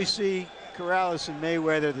 here we see Corrales and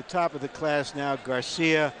Mayweather, the top of the class now.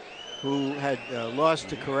 Garcia, who had lost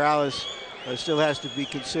to Corrales, still has to be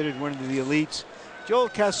considered one of the elites. Joel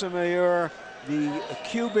Casamayor, the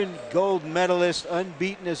Cuban gold medalist,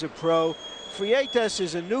 unbeaten as a pro. Freitas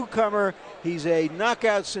is a newcomer. He's a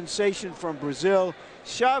knockout sensation from Brazil.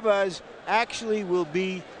 Chavez actually will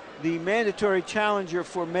be the mandatory challenger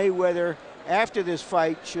for Mayweather after this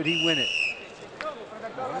fight, should he win it.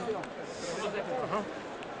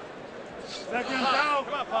 Second down.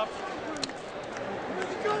 Come on, Pops.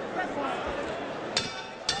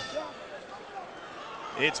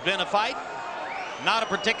 It's been a fight, not a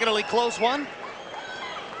particularly close one,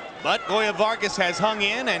 but Goya Vargas has hung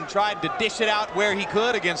in and tried to dish it out where he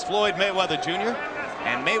could against Floyd Mayweather Jr.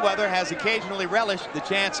 And Mayweather has occasionally relished the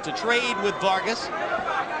chance to trade with Vargas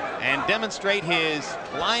and demonstrate his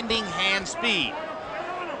blinding hand speed.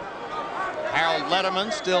 Harold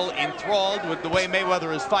Letterman still enthralled with the way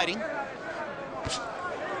Mayweather is fighting.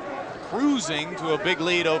 Cruising to a big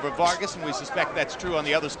lead over Vargas, and we suspect that's true on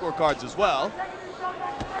the other scorecards as well.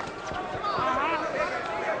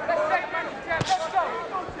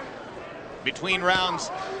 Between rounds,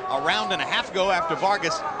 a round and a half ago, after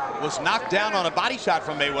Vargas was knocked down on a body shot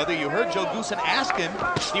from Mayweather, you heard Joe Goosen ask him,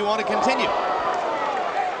 do you want to continue?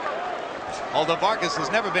 Although Vargas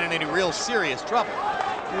has never been in any real serious trouble.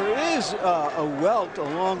 There is a welt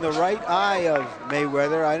along the right eye of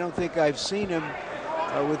Mayweather. I don't think I've seen him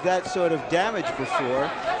with that sort of damage before.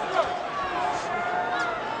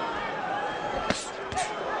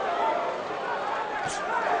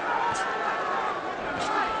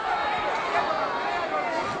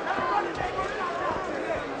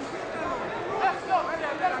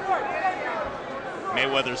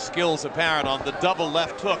 Mayweather's skills apparent on the double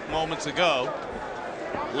left hook moments ago,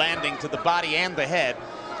 landing to the body and the head.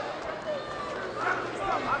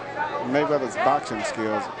 Mayweather's boxing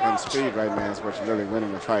skills and speed right now is what's really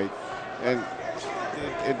winning the fight,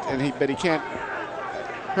 but he can't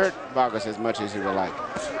hurt Vargas as much as he would like.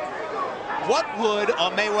 What would a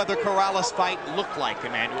Mayweather-Corrales fight look like,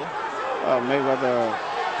 Emmanuel?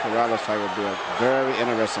 Mayweather-Corrales fight would be a very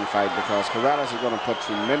interesting fight, because Corrales is going to put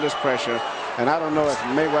tremendous pressure, and I don't know if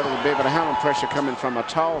Mayweather would be able to handle pressure coming from a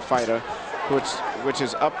tall fighter, which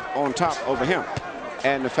is up on top over him.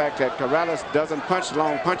 And the fact that Corrales doesn't punch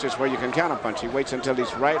long punches where you can counter punch. He waits until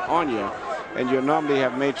he's right on you, and you normally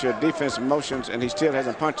have made your defensive motions, and he still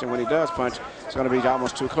hasn't punched, and when he does punch, it's going to be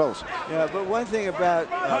almost too close. Yeah, but one thing about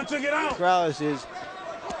Corrales is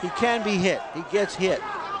he can be hit. He gets hit.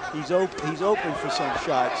 He's open for some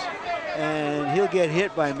shots, and he'll get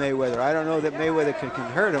hit by Mayweather. I don't know that Mayweather can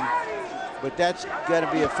hurt him, but that's got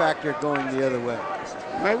to be a factor going the other way.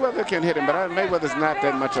 Mayweather can hit him, but Mayweather's not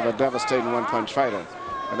that much of a devastating one-punch fighter,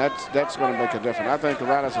 and that's going to make a difference. I think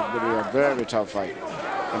Corrales will be a very tough fight,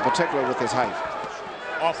 in particular with his height.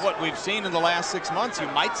 Off what we've seen in the last 6 months, you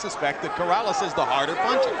might suspect that Corrales is the harder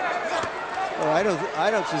puncher. Well,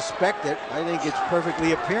 I don't suspect it. I think it's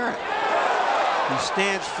perfectly apparent. He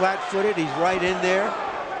stands flat-footed. He's right in there.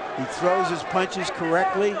 He throws his punches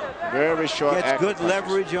correctly. Very short. Gets good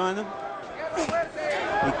leverage on them.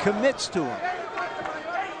 He commits to him.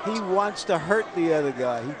 He wants to hurt the other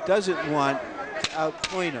guy. He doesn't want to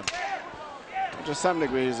outpoint him. To some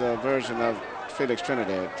degree, he's a version of Felix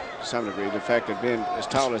Trinidad. To some degree, the fact that being as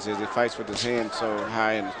tall as he is, he fights with his hand so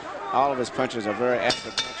high, and all of his punches are very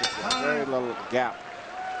accurate punches with very little gap.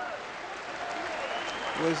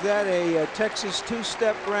 Was that a Texas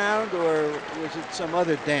two-step round, or was it some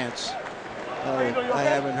other dance I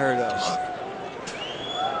haven't heard of?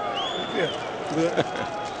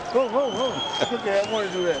 Whoa, whoa, whoa. Okay, I want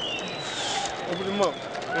to do that. Open them up.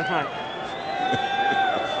 That's fine.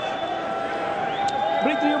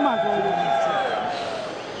 Breathe through your mouth.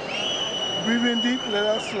 Breathe in deep, let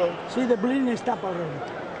out slow. See, the bleeding stopped already.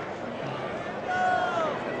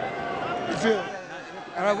 You feel?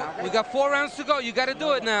 All right, we got 4 rounds to go. You got to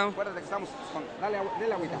do it now.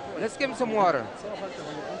 Let's give him some water.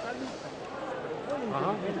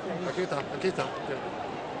 Aquí está, aquí está.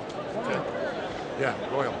 Okay. Yeah,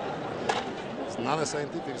 Royal. It's not a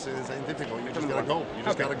scientific, it's scientific. You just gotta go. You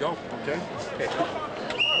just gotta go. Okay.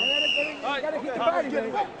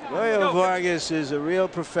 Gregorio Vargas is a real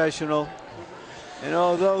professional, and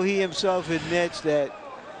although he himself admits that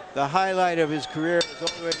the highlight of his career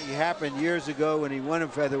has already happened years ago when he won a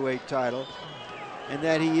featherweight title, and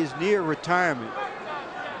that he is near retirement,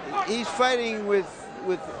 he's fighting with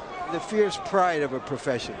the fierce pride of a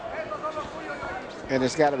professional. And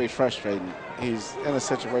it's got to be frustrating. He's in a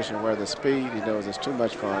situation where the speed, he knows, is too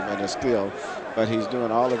much for him, and the skill, but he's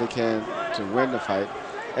doing all that he can to win the fight,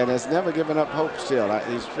 and has never given up hope still.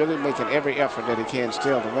 He's really making every effort that he can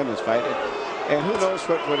still to win this fight. And who knows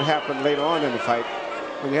what would happen later on in the fight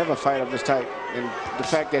when you have a fight of this type, and the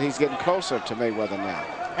fact that he's getting closer to Mayweather now.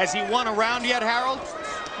 Has he won a round yet, Harold?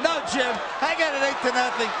 No, Jim. I got it 8-0,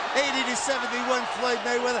 80-71 Floyd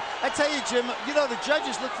Mayweather. I tell you, Jim, you know, the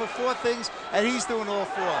judges look for 4 things, and he's doing all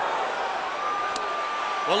 4.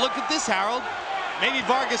 Well, look at this, Harold. Maybe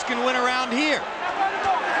Vargas can win around here,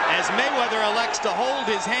 as Mayweather elects to hold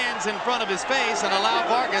his hands in front of his face and allow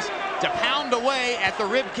Vargas to pound away at the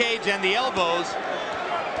rib cage and the elbows.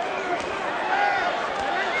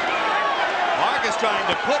 Vargas trying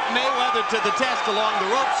to put Mayweather to the test along the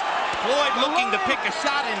ropes. Floyd looking to pick a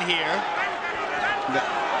shot in here.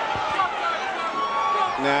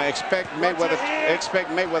 Now expect Mayweather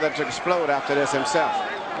to explode after this himself.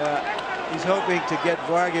 He's hoping to get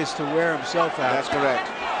Vargas to wear himself out. That's correct.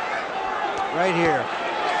 Right here.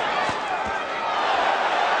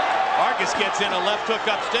 Vargas gets in a left hook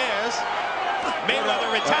upstairs. Mayweather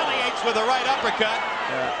retaliates with a right uppercut.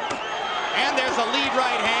 And there's a lead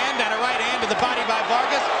right hand and a right hand to the body by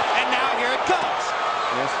Vargas. And now here it comes.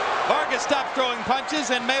 Yes. Vargas stops throwing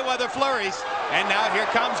punches and Mayweather flurries. And now here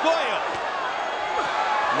comes Goyo.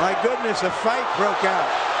 My goodness, a fight broke out.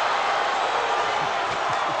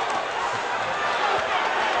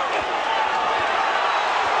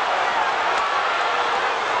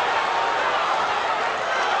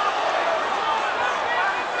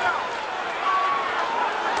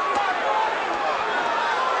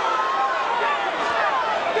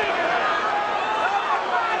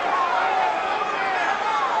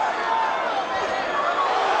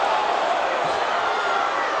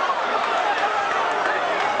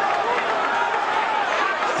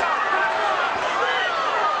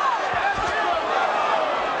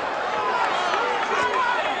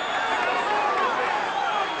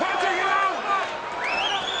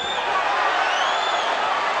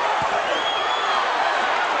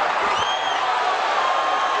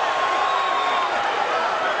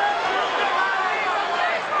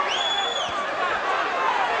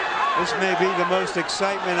 This may be the most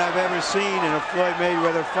excitement I've ever seen in a Floyd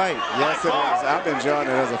Mayweather fight. Yes, it is. I've enjoyed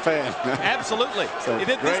it as a fan. Absolutely. So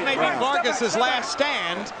This may be Vargas's last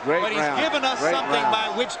stand, but he's given us something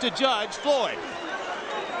by which to judge Floyd.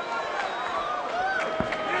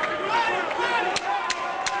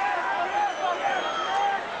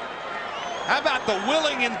 How about the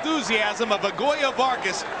willing enthusiasm of Gregorio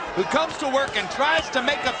Vargas, who comes to work and tries to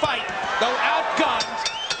make a fight, though outgunned,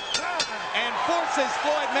 and forces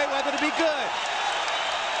Floyd Mayweather to be good.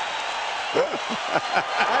 I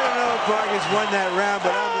don't know if Vargas won that round,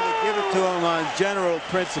 but I'm going to give it to him on general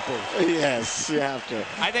principles. Yes, you have to.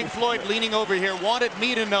 I think Floyd, leaning over here, wanted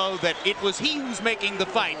me to know that it was he who's making the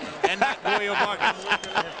fight and not Gregorio Vargas.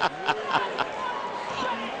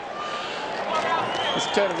 It's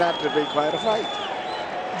turning out to be quite a fight.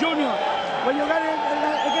 Junior, when you got it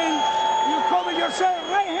again, you cover yourself,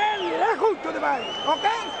 right hand, left hook to the body,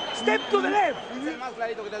 okay? Step to the left.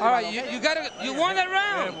 All right, you won that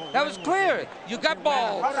round. That was clear. You got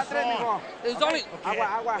balls. There's only.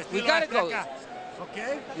 We gotta go.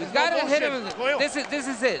 Okay. You gotta hit him. This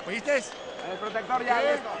is it.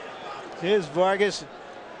 Here's Vargas.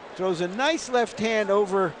 Throws a nice left hand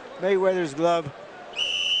over Mayweather's glove.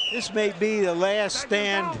 This may be the last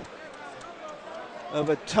stand of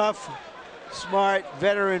a tough, smart,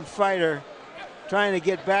 veteran fighter trying to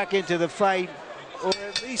get back into the fight, or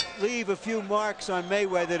at least leave a few marks on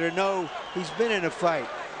Mayweather to know he's been in a fight.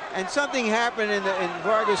 And something happened in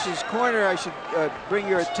Vargas's corner I should bring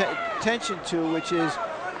your attention to, which is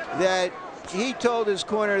that he told his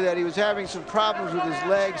corner that he was having some problems with his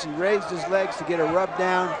legs. He raised his legs to get a rub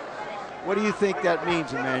down. What do you think that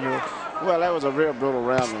means, Emmanuel? Well, that was a real brutal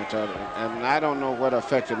round, and I don't know what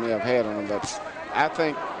effect it may have had on him, but I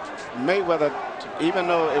think Mayweather, even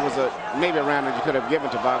though it was maybe a round that you could have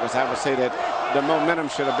given to Vargas, I would say that the momentum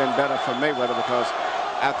should have been better for Mayweather, because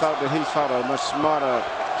I thought that he fought a much smarter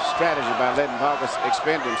strategy by letting Vargas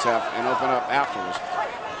expend himself and open up afterwards.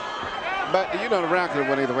 But you know, the round could have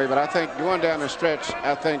went either way, but I think going down the stretch,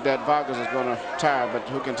 I think that Vargas is going to tire, but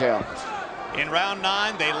who can tell? In round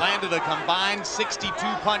 9, they landed a combined 62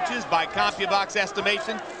 punches by CompuBox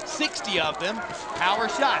estimation, 60 of them power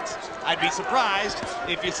shots. I'd be surprised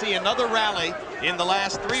if you see another rally in the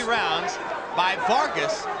last 3 rounds by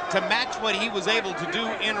Vargas to match what he was able to do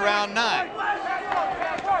in round 9.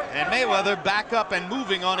 And Mayweather back up and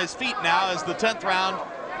moving on his feet now as the 10th round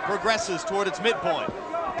progresses toward its midpoint.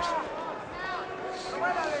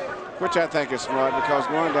 Which I think is smart, because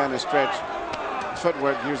going down the stretch,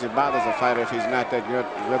 footwork usually bothers a fighter if he's not that good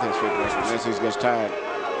with his footwork, unless he gets tired.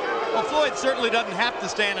 Well, Floyd certainly doesn't have to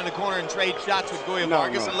stand in the corner and trade shots with Goyo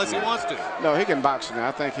Vargas unless he wants to. No, he can box now.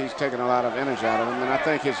 I think he's taken a lot of energy out of him, and I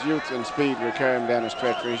think his youth and speed will carry him down the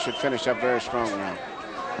stretch where he should finish up very strong now.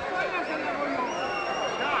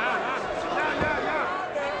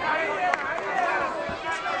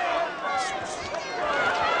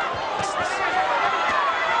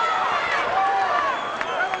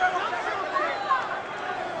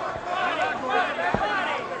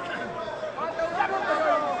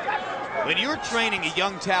 When you're training a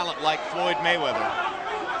young talent like Floyd Mayweather,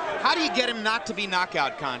 how do you get him not to be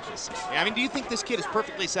knockout conscious? I mean, do you think this kid is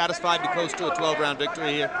perfectly satisfied to coast to a 12-round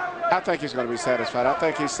victory here? I think he's going to be satisfied. I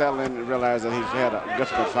think he's settled in and realized that he's had a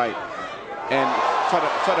difficult fight. And for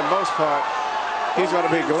the most part, he's going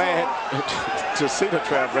to be glad to see the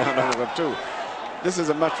 12th round over too. This is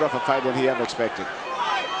a much rougher fight than he ever expected.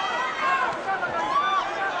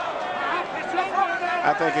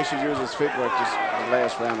 I think he should use his footwork this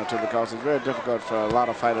last round or two, because it's very difficult for a lot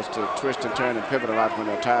of fighters to twist and turn and pivot a lot when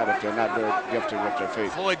they're tired if they're not very gifted with their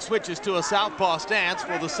feet. Floyd switches to a southpaw stance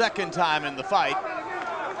for the 2nd time in the fight.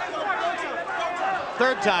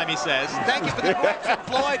 3rd time, he says. Thank you for the correction,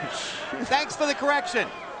 Floyd. Thanks for the correction.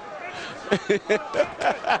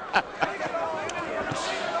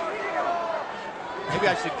 Maybe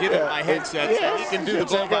I should give him my headset so he can do the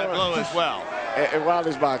blow-by-blow as well. And while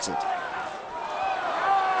he's boxing.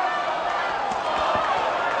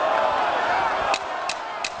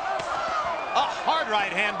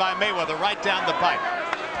 Right hand by Mayweather right down the pipe.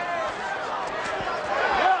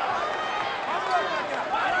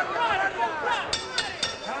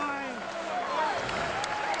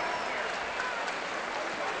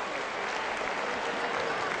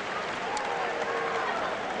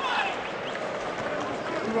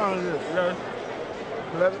 What round is this? 11.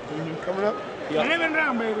 11? Coming up? Yep. 11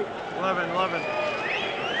 round, baby. 11. I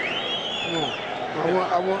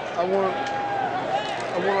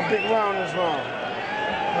want a big round this round.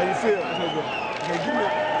 How you feel? Okay, give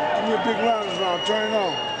me a big round this round. Turn it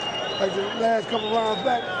on. Like the last couple rounds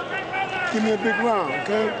back, give me a big round,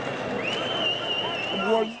 okay?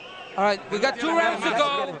 All right, we got 2 rounds to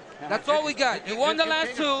go. That's all we got. You won the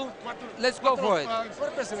last 2. Let's go for it.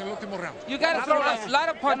 You got to throw a lot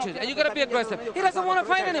of punches, and you got to be aggressive. He doesn't want to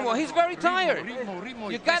fight anymore. He's very tired.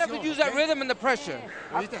 You got to use that rhythm and the pressure.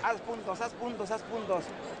 Haz puntos,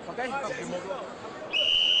 okay?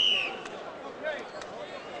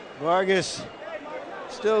 Vargas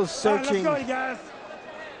still searching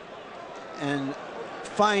and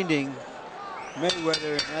finding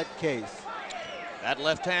Mayweather in that case. That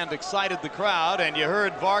left hand excited the crowd, and you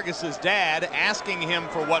heard Vargas's dad asking him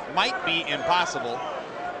for what might be impossible,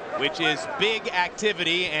 which is big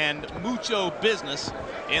activity and mucho business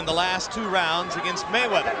in the last 2 rounds against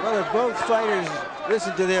Mayweather. Well, if both fighters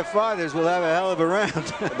listen to their fathers, we'll have a hell of a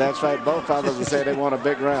round. That's right. Both fathers will say they want a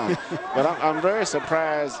big round. But I'm very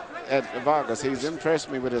surprised at Vargas. He's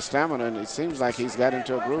impressed me with his stamina, and it seems like he's got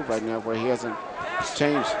into a groove right now where he hasn't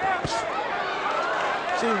changed.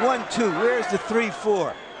 See, 1-2. Where's the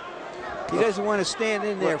 3-4? He doesn't want to stand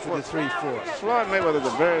in there for the 3-4. Floyd Mayweather is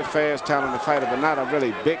a very fast, talented fighter, but not a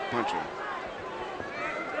really big puncher.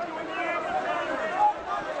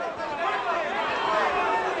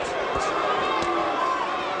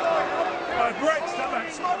 Great, step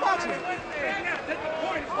back. Small boxing.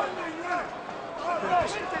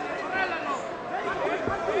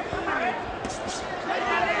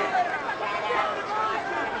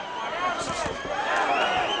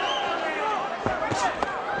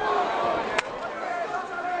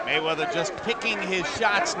 Mayweather just picking his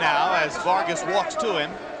shots now as Vargas walks to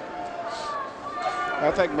him.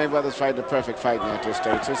 I think Mayweather's fighting the perfect fight now at this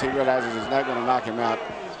stage. Since he realizes he's not going to knock him out,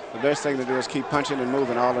 the best thing to do is keep punching and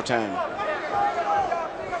moving all the time.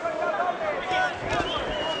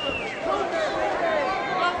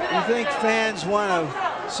 You think fans want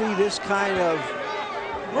to see this kind of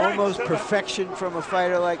almost perfection from a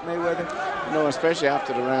fighter like Mayweather? No, especially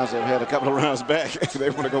after the rounds they've had a couple of rounds back. They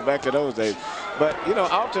want to go back to those days. But, you know,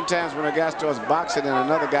 oftentimes when a guy starts boxing and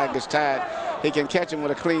another guy gets tired, he can catch him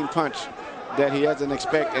with a clean punch that he doesn't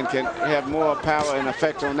expect and can have more power and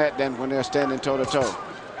effect on that than when they're standing toe-to-toe.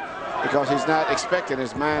 Because he's not expecting.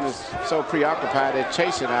 His mind is so preoccupied at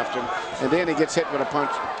chasing after him, and then he gets hit with a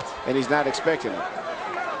punch and he's not expecting it.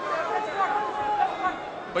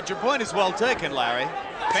 But your point is well taken, Larry.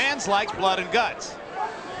 Fans like blood and guts.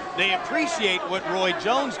 They appreciate what Roy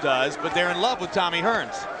Jones does, but they're in love with Tommy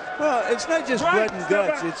Hearns. Well, it's not just blood and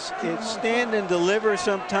guts. It's stand and deliver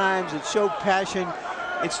sometimes. It's show passion.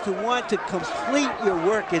 It's to want to complete your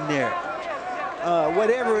work in there,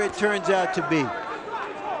 whatever it turns out to be.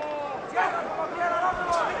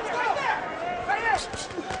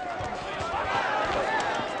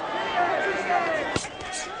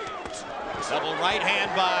 Double right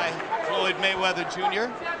hand by Floyd Mayweather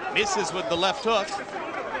Jr. Misses with the left hook.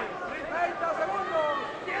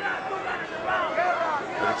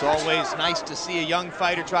 But it's always nice to see a young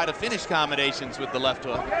fighter try to finish combinations with the left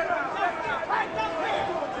hook.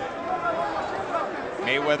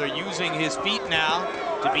 Mayweather using his feet now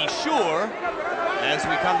to be sure as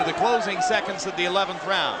we come to the closing seconds of the 11th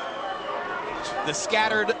round. The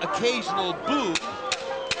scattered occasional boo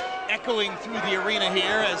echoing through the arena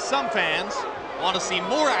here as some fans want to see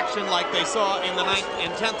more action like they saw in the 9th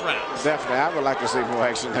and 10th rounds. Definitely, I would like to see more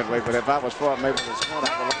action that way, but if I was Floyd Mayweather's corner,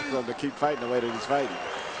 I would like for him to keep fighting the way that he's fighting.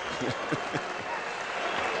 You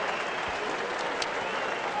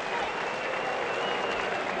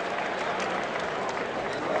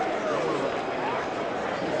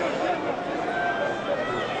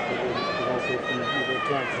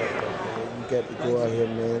got to go out here,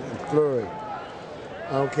 man, and flurry.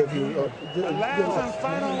 I don't care if you. The last and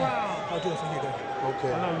final round. I'll do it for you, guys.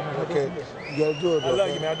 Okay. Okay. You got to do it, though. I love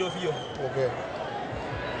you, man. I'll do it for you. Okay.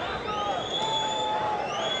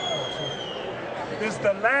 This is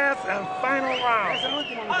the last and final round.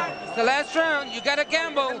 It's the last round. You got to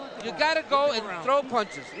gamble. You got to go and throw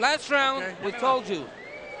punches. Last round, we told you.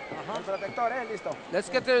 Let's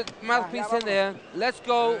get the mouthpiece in there. Let's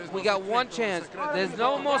go. We got one chance. There's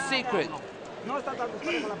no more secret.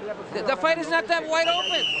 The fight is not that wide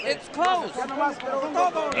open. It's close.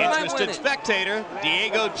 Interested spectator,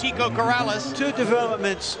 Diego Chico Corrales. Two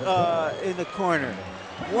developments in the corner.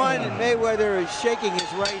 One, Mayweather is shaking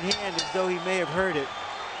his right hand as though he may have heard it.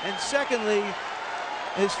 And secondly,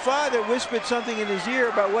 his father whispered something in his ear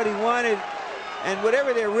about what he wanted. And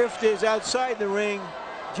whatever their rift is outside the ring,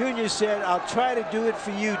 Junior said, "I'll try to do it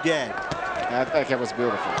for you, Dad." I think it was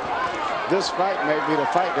beautiful. This fight may be the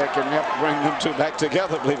fight that can help bring them two back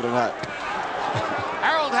together, believe it or not.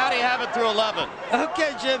 Harold, how do you have it through 11?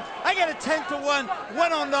 Okay, Jim, I got a 10-1,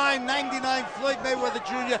 109-99 Floyd Mayweather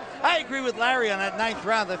Jr. I agree with Larry on that 9th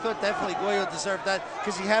round. I thought definitely Goyo deserved that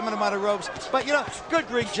because he hammered him on the ropes. But, you know, good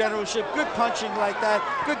ring generalship, good punching like that,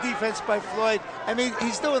 good defense by Floyd. I mean,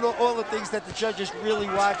 he's doing all the things that the judges really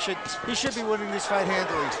watch, and he should be winning this fight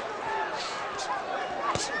handily.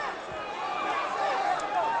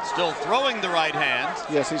 Still throwing the right hand.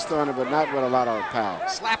 Yes, he's throwing it, but not with a lot of power.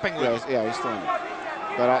 Slapping with it. Yeah, he's throwing it.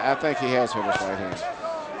 But I think he has hit his right hand.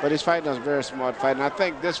 But he's fighting a very smart fight, and I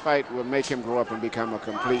think this fight will make him grow up and become a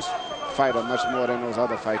complete fighter much more than those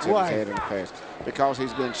other fights that he's had in the past. Because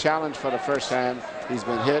he's been challenged for the first time. He's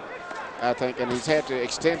been hit, I think, and he's had to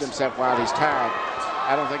extend himself while he's tired.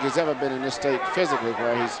 I don't think he's ever been in this state physically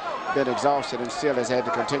where he's been exhausted and still has had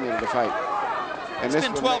to continue to fight. And it's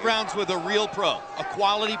been 12 rounds with a real pro, a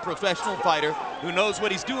quality professional fighter who knows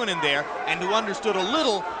what he's doing in there and who understood a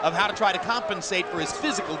little of how to try to compensate for his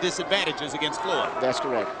physical disadvantages against Floyd. That's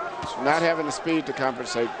correct. Not having the speed to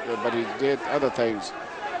compensate, but he did other things.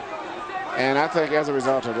 And I think as a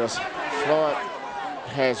result of this, Floyd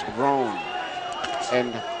has grown,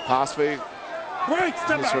 and possibly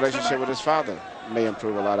his relationship with his father may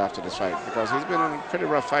improve a lot after this fight, because he's been in a pretty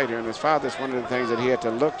rough fight here, and his father's one of the things that he had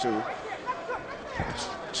to look to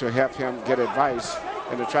help him get advice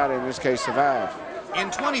and to try to, in this case, survive. in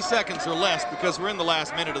 20 seconds or less, because we're in the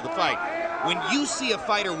last minute of the fight, when you see a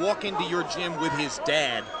fighter walk into your gym with his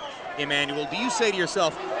dad, Emmanuel, do you say to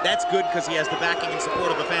yourself, that's good because he has the backing and support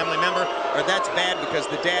of a family member, or that's bad because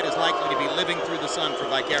the dad is likely to be living through the son for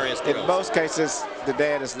vicarious through? In most cases, the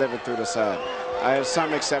dad is living through the son. I have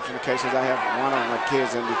some exceptional cases. I have one of my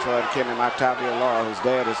kids in Detroit, a kid named Octavio Laura, whose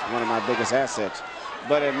dad is one of my biggest assets.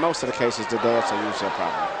 But in most of the cases, the dads are usually a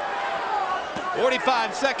problem.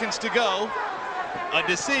 45 seconds to go. A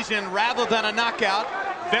decision rather than a knockout,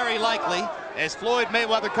 very likely, as Floyd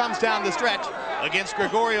Mayweather comes down the stretch against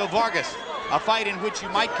Gregorio Vargas. A fight in which you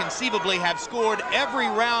might conceivably have scored every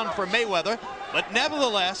round for Mayweather, but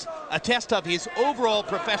nevertheless, a test of his overall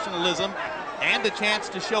professionalism and a chance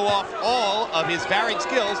to show off all of his varied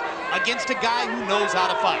skills against a guy who knows how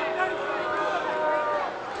to fight.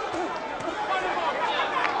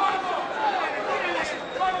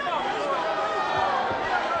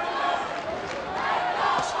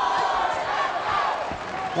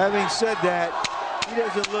 Having said that, he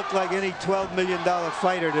doesn't look like any $12 million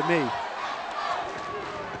fighter to me.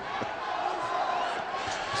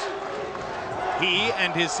 He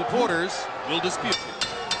and his supporters will dispute.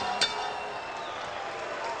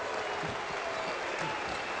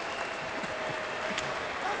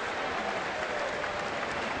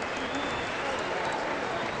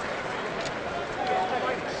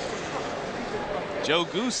 Joe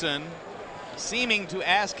Goosen seeming to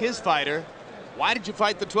ask his fighter, why did you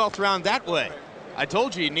fight the 12th round that way? I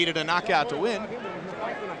told you needed a knockout to win.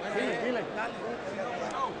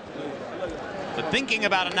 But thinking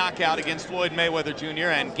about a knockout against Floyd Mayweather Jr.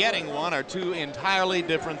 and getting one are two entirely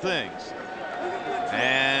different things.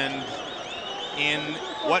 And in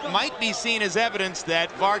what might be seen as evidence that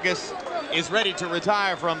Vargas is ready to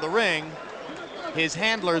retire from the ring, his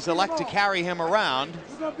handlers elect to carry him around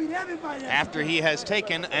after he has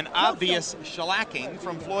taken an obvious shellacking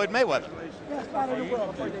from Floyd Mayweather.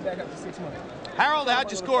 Harold,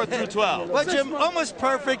 how'd you score through 12? Well, Jim, almost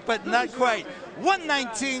perfect, but not quite.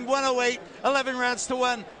 119, 108, 11 rounds to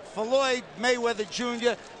 1. Floyd Mayweather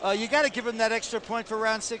Jr. You got to give him that extra point for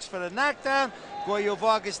round 6 for the knockdown. Goyo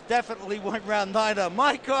Vargas definitely went round 9 on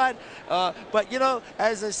my card. But, you know,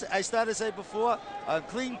 as I started to say before,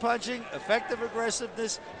 clean punching, effective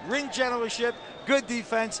aggressiveness, ring generalship, good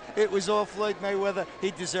defense. It was all Floyd Mayweather.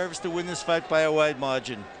 He deserves to win this fight by a wide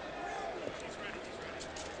margin.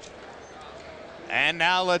 And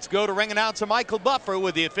now let's go to ring announcer Michael Buffer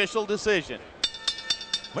with the official decision.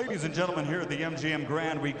 Ladies and gentlemen, here at the MGM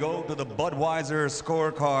Grand, we go to the Budweiser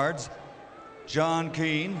scorecards. John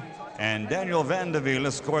Keane and Daniel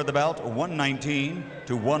Vanderwiele scored the bout 119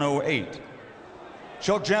 to 108.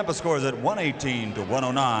 Giampa scores at 118 to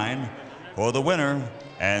 109 for the winner,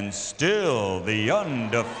 and still the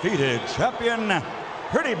undefeated champion,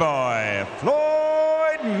 Pretty Boy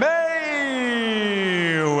Floyd Mayweather.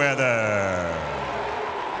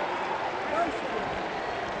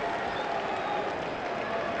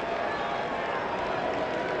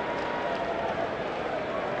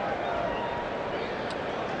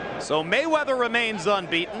 So Mayweather remains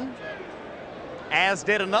unbeaten, as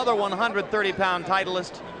did another 130-pound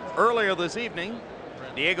titleist earlier this evening,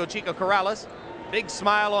 Diego Chico Corrales. Big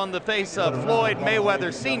smile on the face of Floyd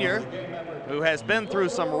Mayweather Sr., who has been through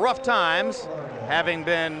some rough times, having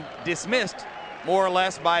been dismissed more or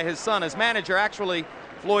less by his son as manager. Actually,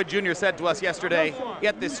 Floyd Jr. said to us yesterday,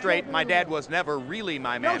 get this straight, my dad was never really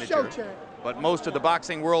my manager, but most of the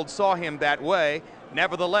boxing world saw him that way.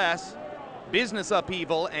 Nevertheless, business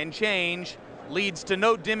upheaval and change leads to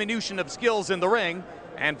no diminution of skills in the ring,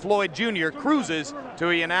 and Floyd Jr. cruises to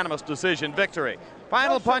a unanimous decision victory.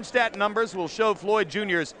 Final punch stat numbers will show Floyd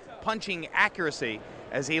Jr.'s punching accuracy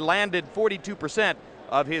as he landed 42%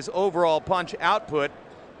 of his overall punch output,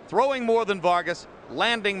 throwing more than Vargas,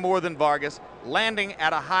 landing more than Vargas, landing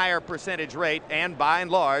at a higher percentage rate, and by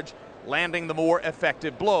and large, landing the more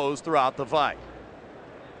effective blows throughout the fight.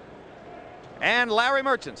 And Larry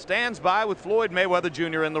Merchant stands by with Floyd Mayweather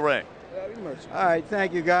Jr. in the ring. All right,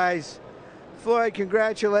 thank you, guys. Floyd,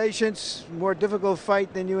 congratulations. More difficult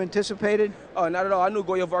fight than you anticipated? Oh, not at all. I knew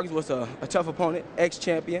Goyo Vargas was a tough opponent,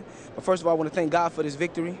 ex-champion. But first of all, I want to thank God for this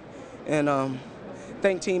victory, and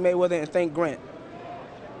thank Team Mayweather and thank Grant.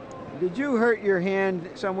 Did you hurt your hand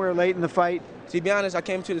somewhere late in the fight? To be honest, I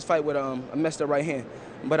came to this fight with a messed up right hand,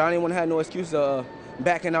 but I didn't want to have no excuse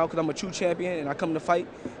backing out because I'm a true champion and I come to fight.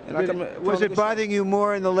 And was it bothering you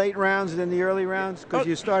more in the late rounds than the early rounds? Because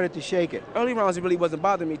you started to shake it. Early rounds, it really wasn't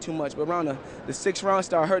bothering me too much, but around the 6th round,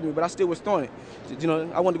 started hurting me, but I still was throwing it. You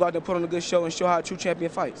know, I wanted to go out there and put on a good show and show how a true champion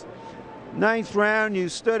fights. 9th round, you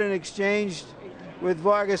stood and exchanged with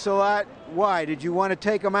Vargas a lot. Why? Did you want to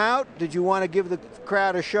take him out? Did you want to give the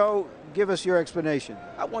crowd a show? Give us your explanation.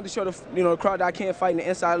 I wanted to show the crowd that I can fight in the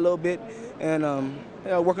inside a little bit, and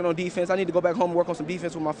working on defense. I need to go back home and work on some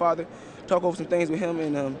defense with my father, talk over some things with him,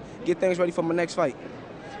 and get things ready for my next fight.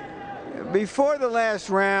 Before the last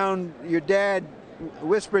round, your dad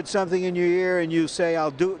whispered something in your ear, and you say,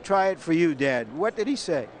 "I'll try it for you, Dad." What did he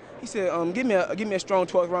say? He said, "Give me a strong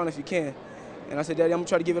 12th round if you can." And I said, "Daddy, I'm gonna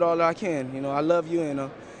try to give it all that I can. You know, I love you, and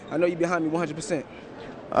I know you're behind me 100%.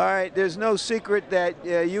 All right, there's no secret that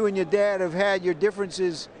you and your dad have had your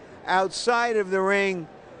differences outside of the ring.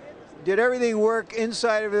 Did everything work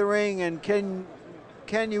inside of the ring, and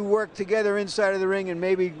can you work together inside of the ring and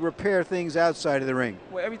maybe repair things outside of the ring?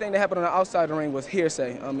 Well, everything that happened on the outside of the ring was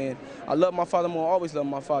hearsay. I mean, I love my father more, always love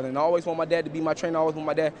my father, and I always want my dad to be my trainer. I always want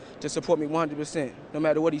my dad to support me 100%, no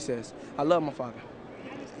matter what he says. I love my father.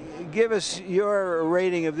 Give us your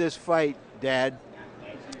rating of this fight, Dad.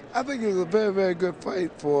 I think it was a very, very good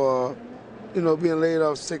fight for, being laid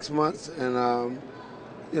off 6 months and,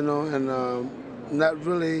 not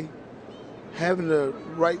really having the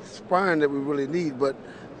right sparring that we really need. But,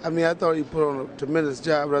 I mean, I thought he put on a tremendous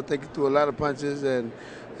job. But I think he threw a lot of punches. And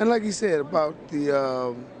like he said, about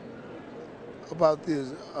the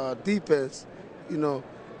defense,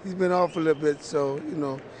 he's been off a little bit. So,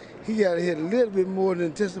 he got hit a little bit more than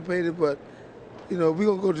anticipated. But, we're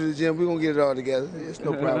going to go to the gym. We're going to get it all together. It's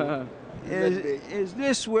no problem. Is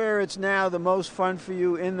this where it's now the most fun for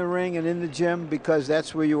you, in the ring and in the gym, because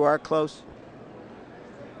that's where you are close?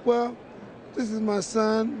 Well, this is my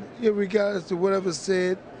son, regardless of whatever's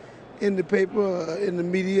said in the paper, in the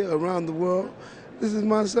media, around the world. This is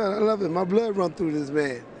my son. I love him. My blood runs through this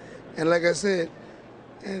man. And like I said,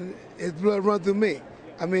 and his blood runs through me.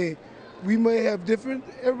 I mean, we may have different.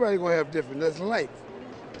 Everybody's going to have different. That's life.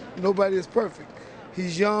 Nobody is perfect.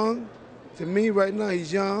 He's young. To me, right now,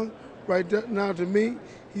 he's young. Right now, to me,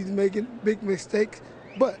 he's making big mistakes.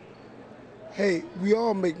 But, hey, we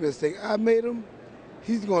all make mistakes. I made them.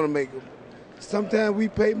 He's going to make them. Sometimes we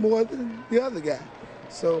pay more than the other guy.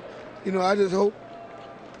 So, I just hope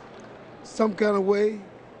some kind of way,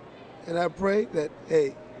 and I pray that,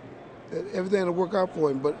 hey, that everything will work out for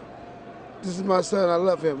him. But this is my son. I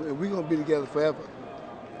love him, and we're going to be together forever.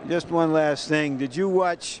 Just one last thing. Did you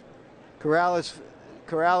watch Corrales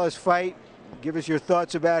fight? Give us your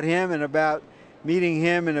thoughts about him and about meeting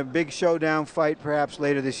him in a big showdown fight perhaps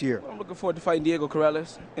later this year. I'm looking forward to fighting Diego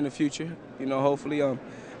Corrales in the future. Hopefully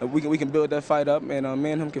we can build that fight up, and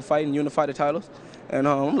me and him can fight and unify the titles. And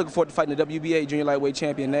I'm looking forward to fighting the WBA junior lightweight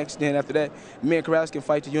champion next. Then after that, me and Corrales can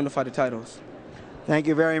fight to unify the titles. Thank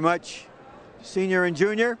you very much, Senior and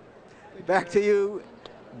Junior. Back to you,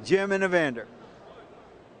 Jim and Evander.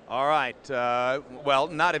 All right. Well,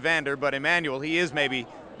 not Evander, but Emmanuel. He is maybe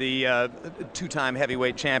the two-time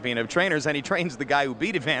heavyweight champion of trainers, and he trains the guy who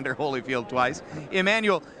beat Evander Holyfield twice.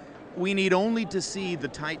 Emmanuel, we need only to see the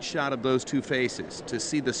tight shot of those two faces to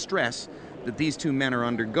see the stress that these two men are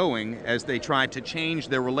undergoing as they try to change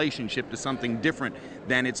their relationship to something different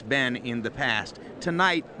than it's been in the past.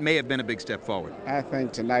 Tonight may have been a big step forward. I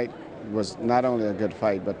think tonight was not only a good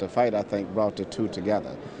fight, but the fight, I think, brought the two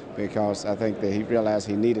together, because I think that he realized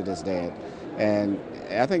he needed his dad. And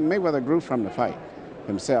I think Mayweather grew from the fight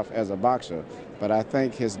himself as a boxer, but I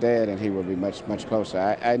think his dad and he would be much, much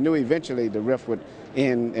closer. I knew eventually the rift would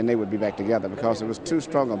end and they would be back together, because it was too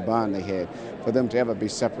strong a bond they had for them to ever be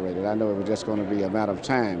separated. I know it was just going to be a matter of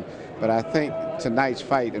time, but I think tonight's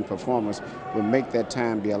fight and performance would make that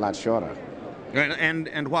time be a lot shorter.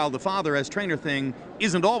 And while the father as trainer thing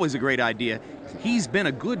isn't always a great idea, he's been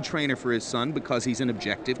a good trainer for his son because he's an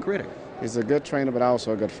objective critic. He's a good trainer, but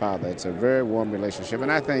also a good father. It's a very warm relationship.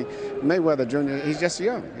 And I think Mayweather Jr., he's just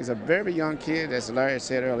young. He's a very young kid, as Larry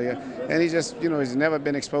said earlier. And he's just, he's never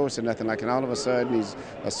been exposed to nothing like it. And all of a sudden, he's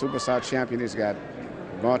a superstar champion. He's got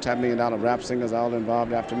multi-million-dollar rap singers all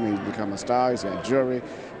involved after him. He's become a star. He's got jewelry.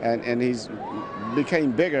 And he's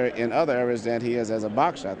became bigger in other areas than he is as a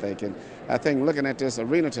boxer, I think. And I think looking at this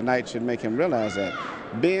arena tonight should make him realize that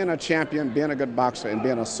being a champion, being a good boxer, and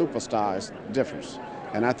being a superstar is different.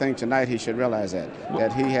 And I think tonight he should realize that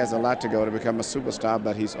he has a lot to go to become a superstar,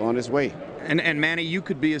 but he's on his way. And Manny, you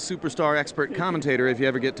could be a superstar expert commentator if you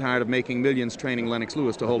ever get tired of making millions training Lennox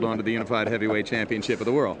Lewis to hold on to the unified heavyweight championship of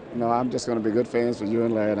the world. No, I'm just going to be good fans for you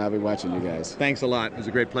and Larry, and I'll be watching you guys. Thanks a lot. It was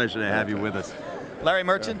a great pleasure to have you with us. Larry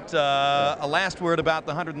Merchant, a last word about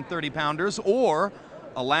the 130-pounders, or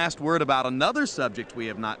a last word about another subject we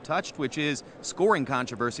have not touched, which is scoring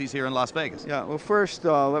controversies here in Las Vegas. Yeah, well, first,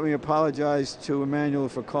 let me apologize to Emmanuel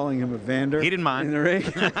for calling him a Vander. He didn't mind. In the ring.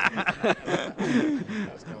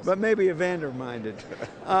 But maybe a Vander minded.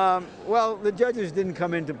 Well, the judges didn't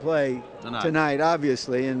come into play tonight,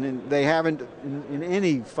 obviously, and they haven't in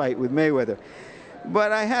any fight with Mayweather.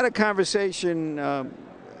 But I had a conversation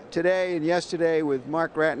today and yesterday with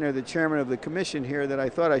Mark Ratner, the chairman of the commission here, that I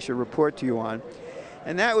thought I should report to you on.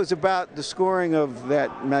 And that was about the scoring of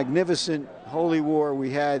that magnificent holy war we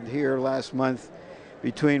had here last month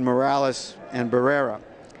between Morales and Barrera.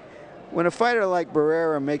 When a fighter like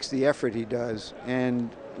Barrera makes the effort he does and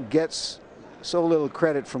gets so little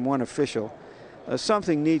credit from one official,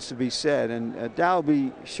 something needs to be said. And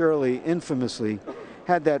Dalby Shirley infamously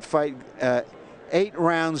had that fight 8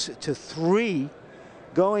 rounds to 3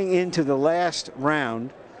 going into the last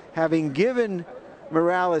round, having given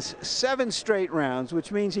Morales 7 straight rounds,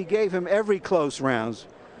 which means he gave him every close rounds,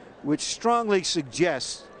 which strongly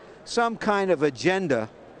suggests some kind of agenda,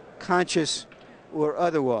 conscious or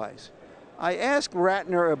otherwise. I asked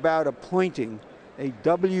Ratner about appointing a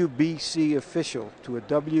WBC official to a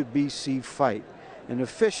WBC fight, an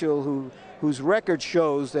official whose record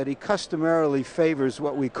shows that he customarily favors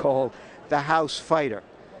what we call the house fighter,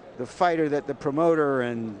 the fighter that the promoter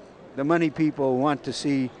and the money people want to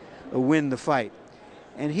see win the fight.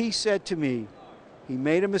 And he said to me, he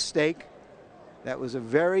made a mistake. That was a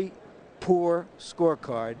very poor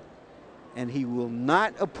scorecard, and he will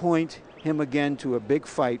not appoint him again to a big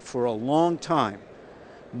fight for a long time,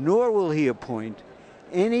 nor will he appoint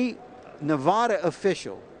any Nevada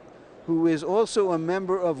official who is also a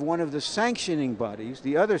member of one of the sanctioning bodies,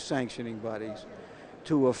 the other sanctioning bodies,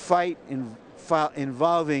 to a fight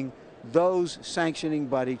involving those sanctioning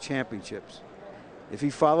body championships. If he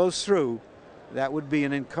follows through, that would be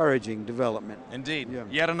an encouraging development. Indeed. Yeah.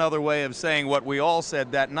 Yet another way of saying what we all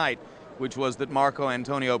said that night, which was that Marco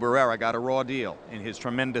Antonio Barrera got a raw deal in his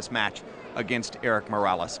tremendous match against Eric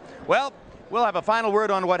Morales. Well, we'll have a final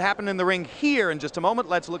word on what happened in the ring here in just a moment.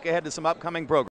 Let's look ahead to some upcoming programs.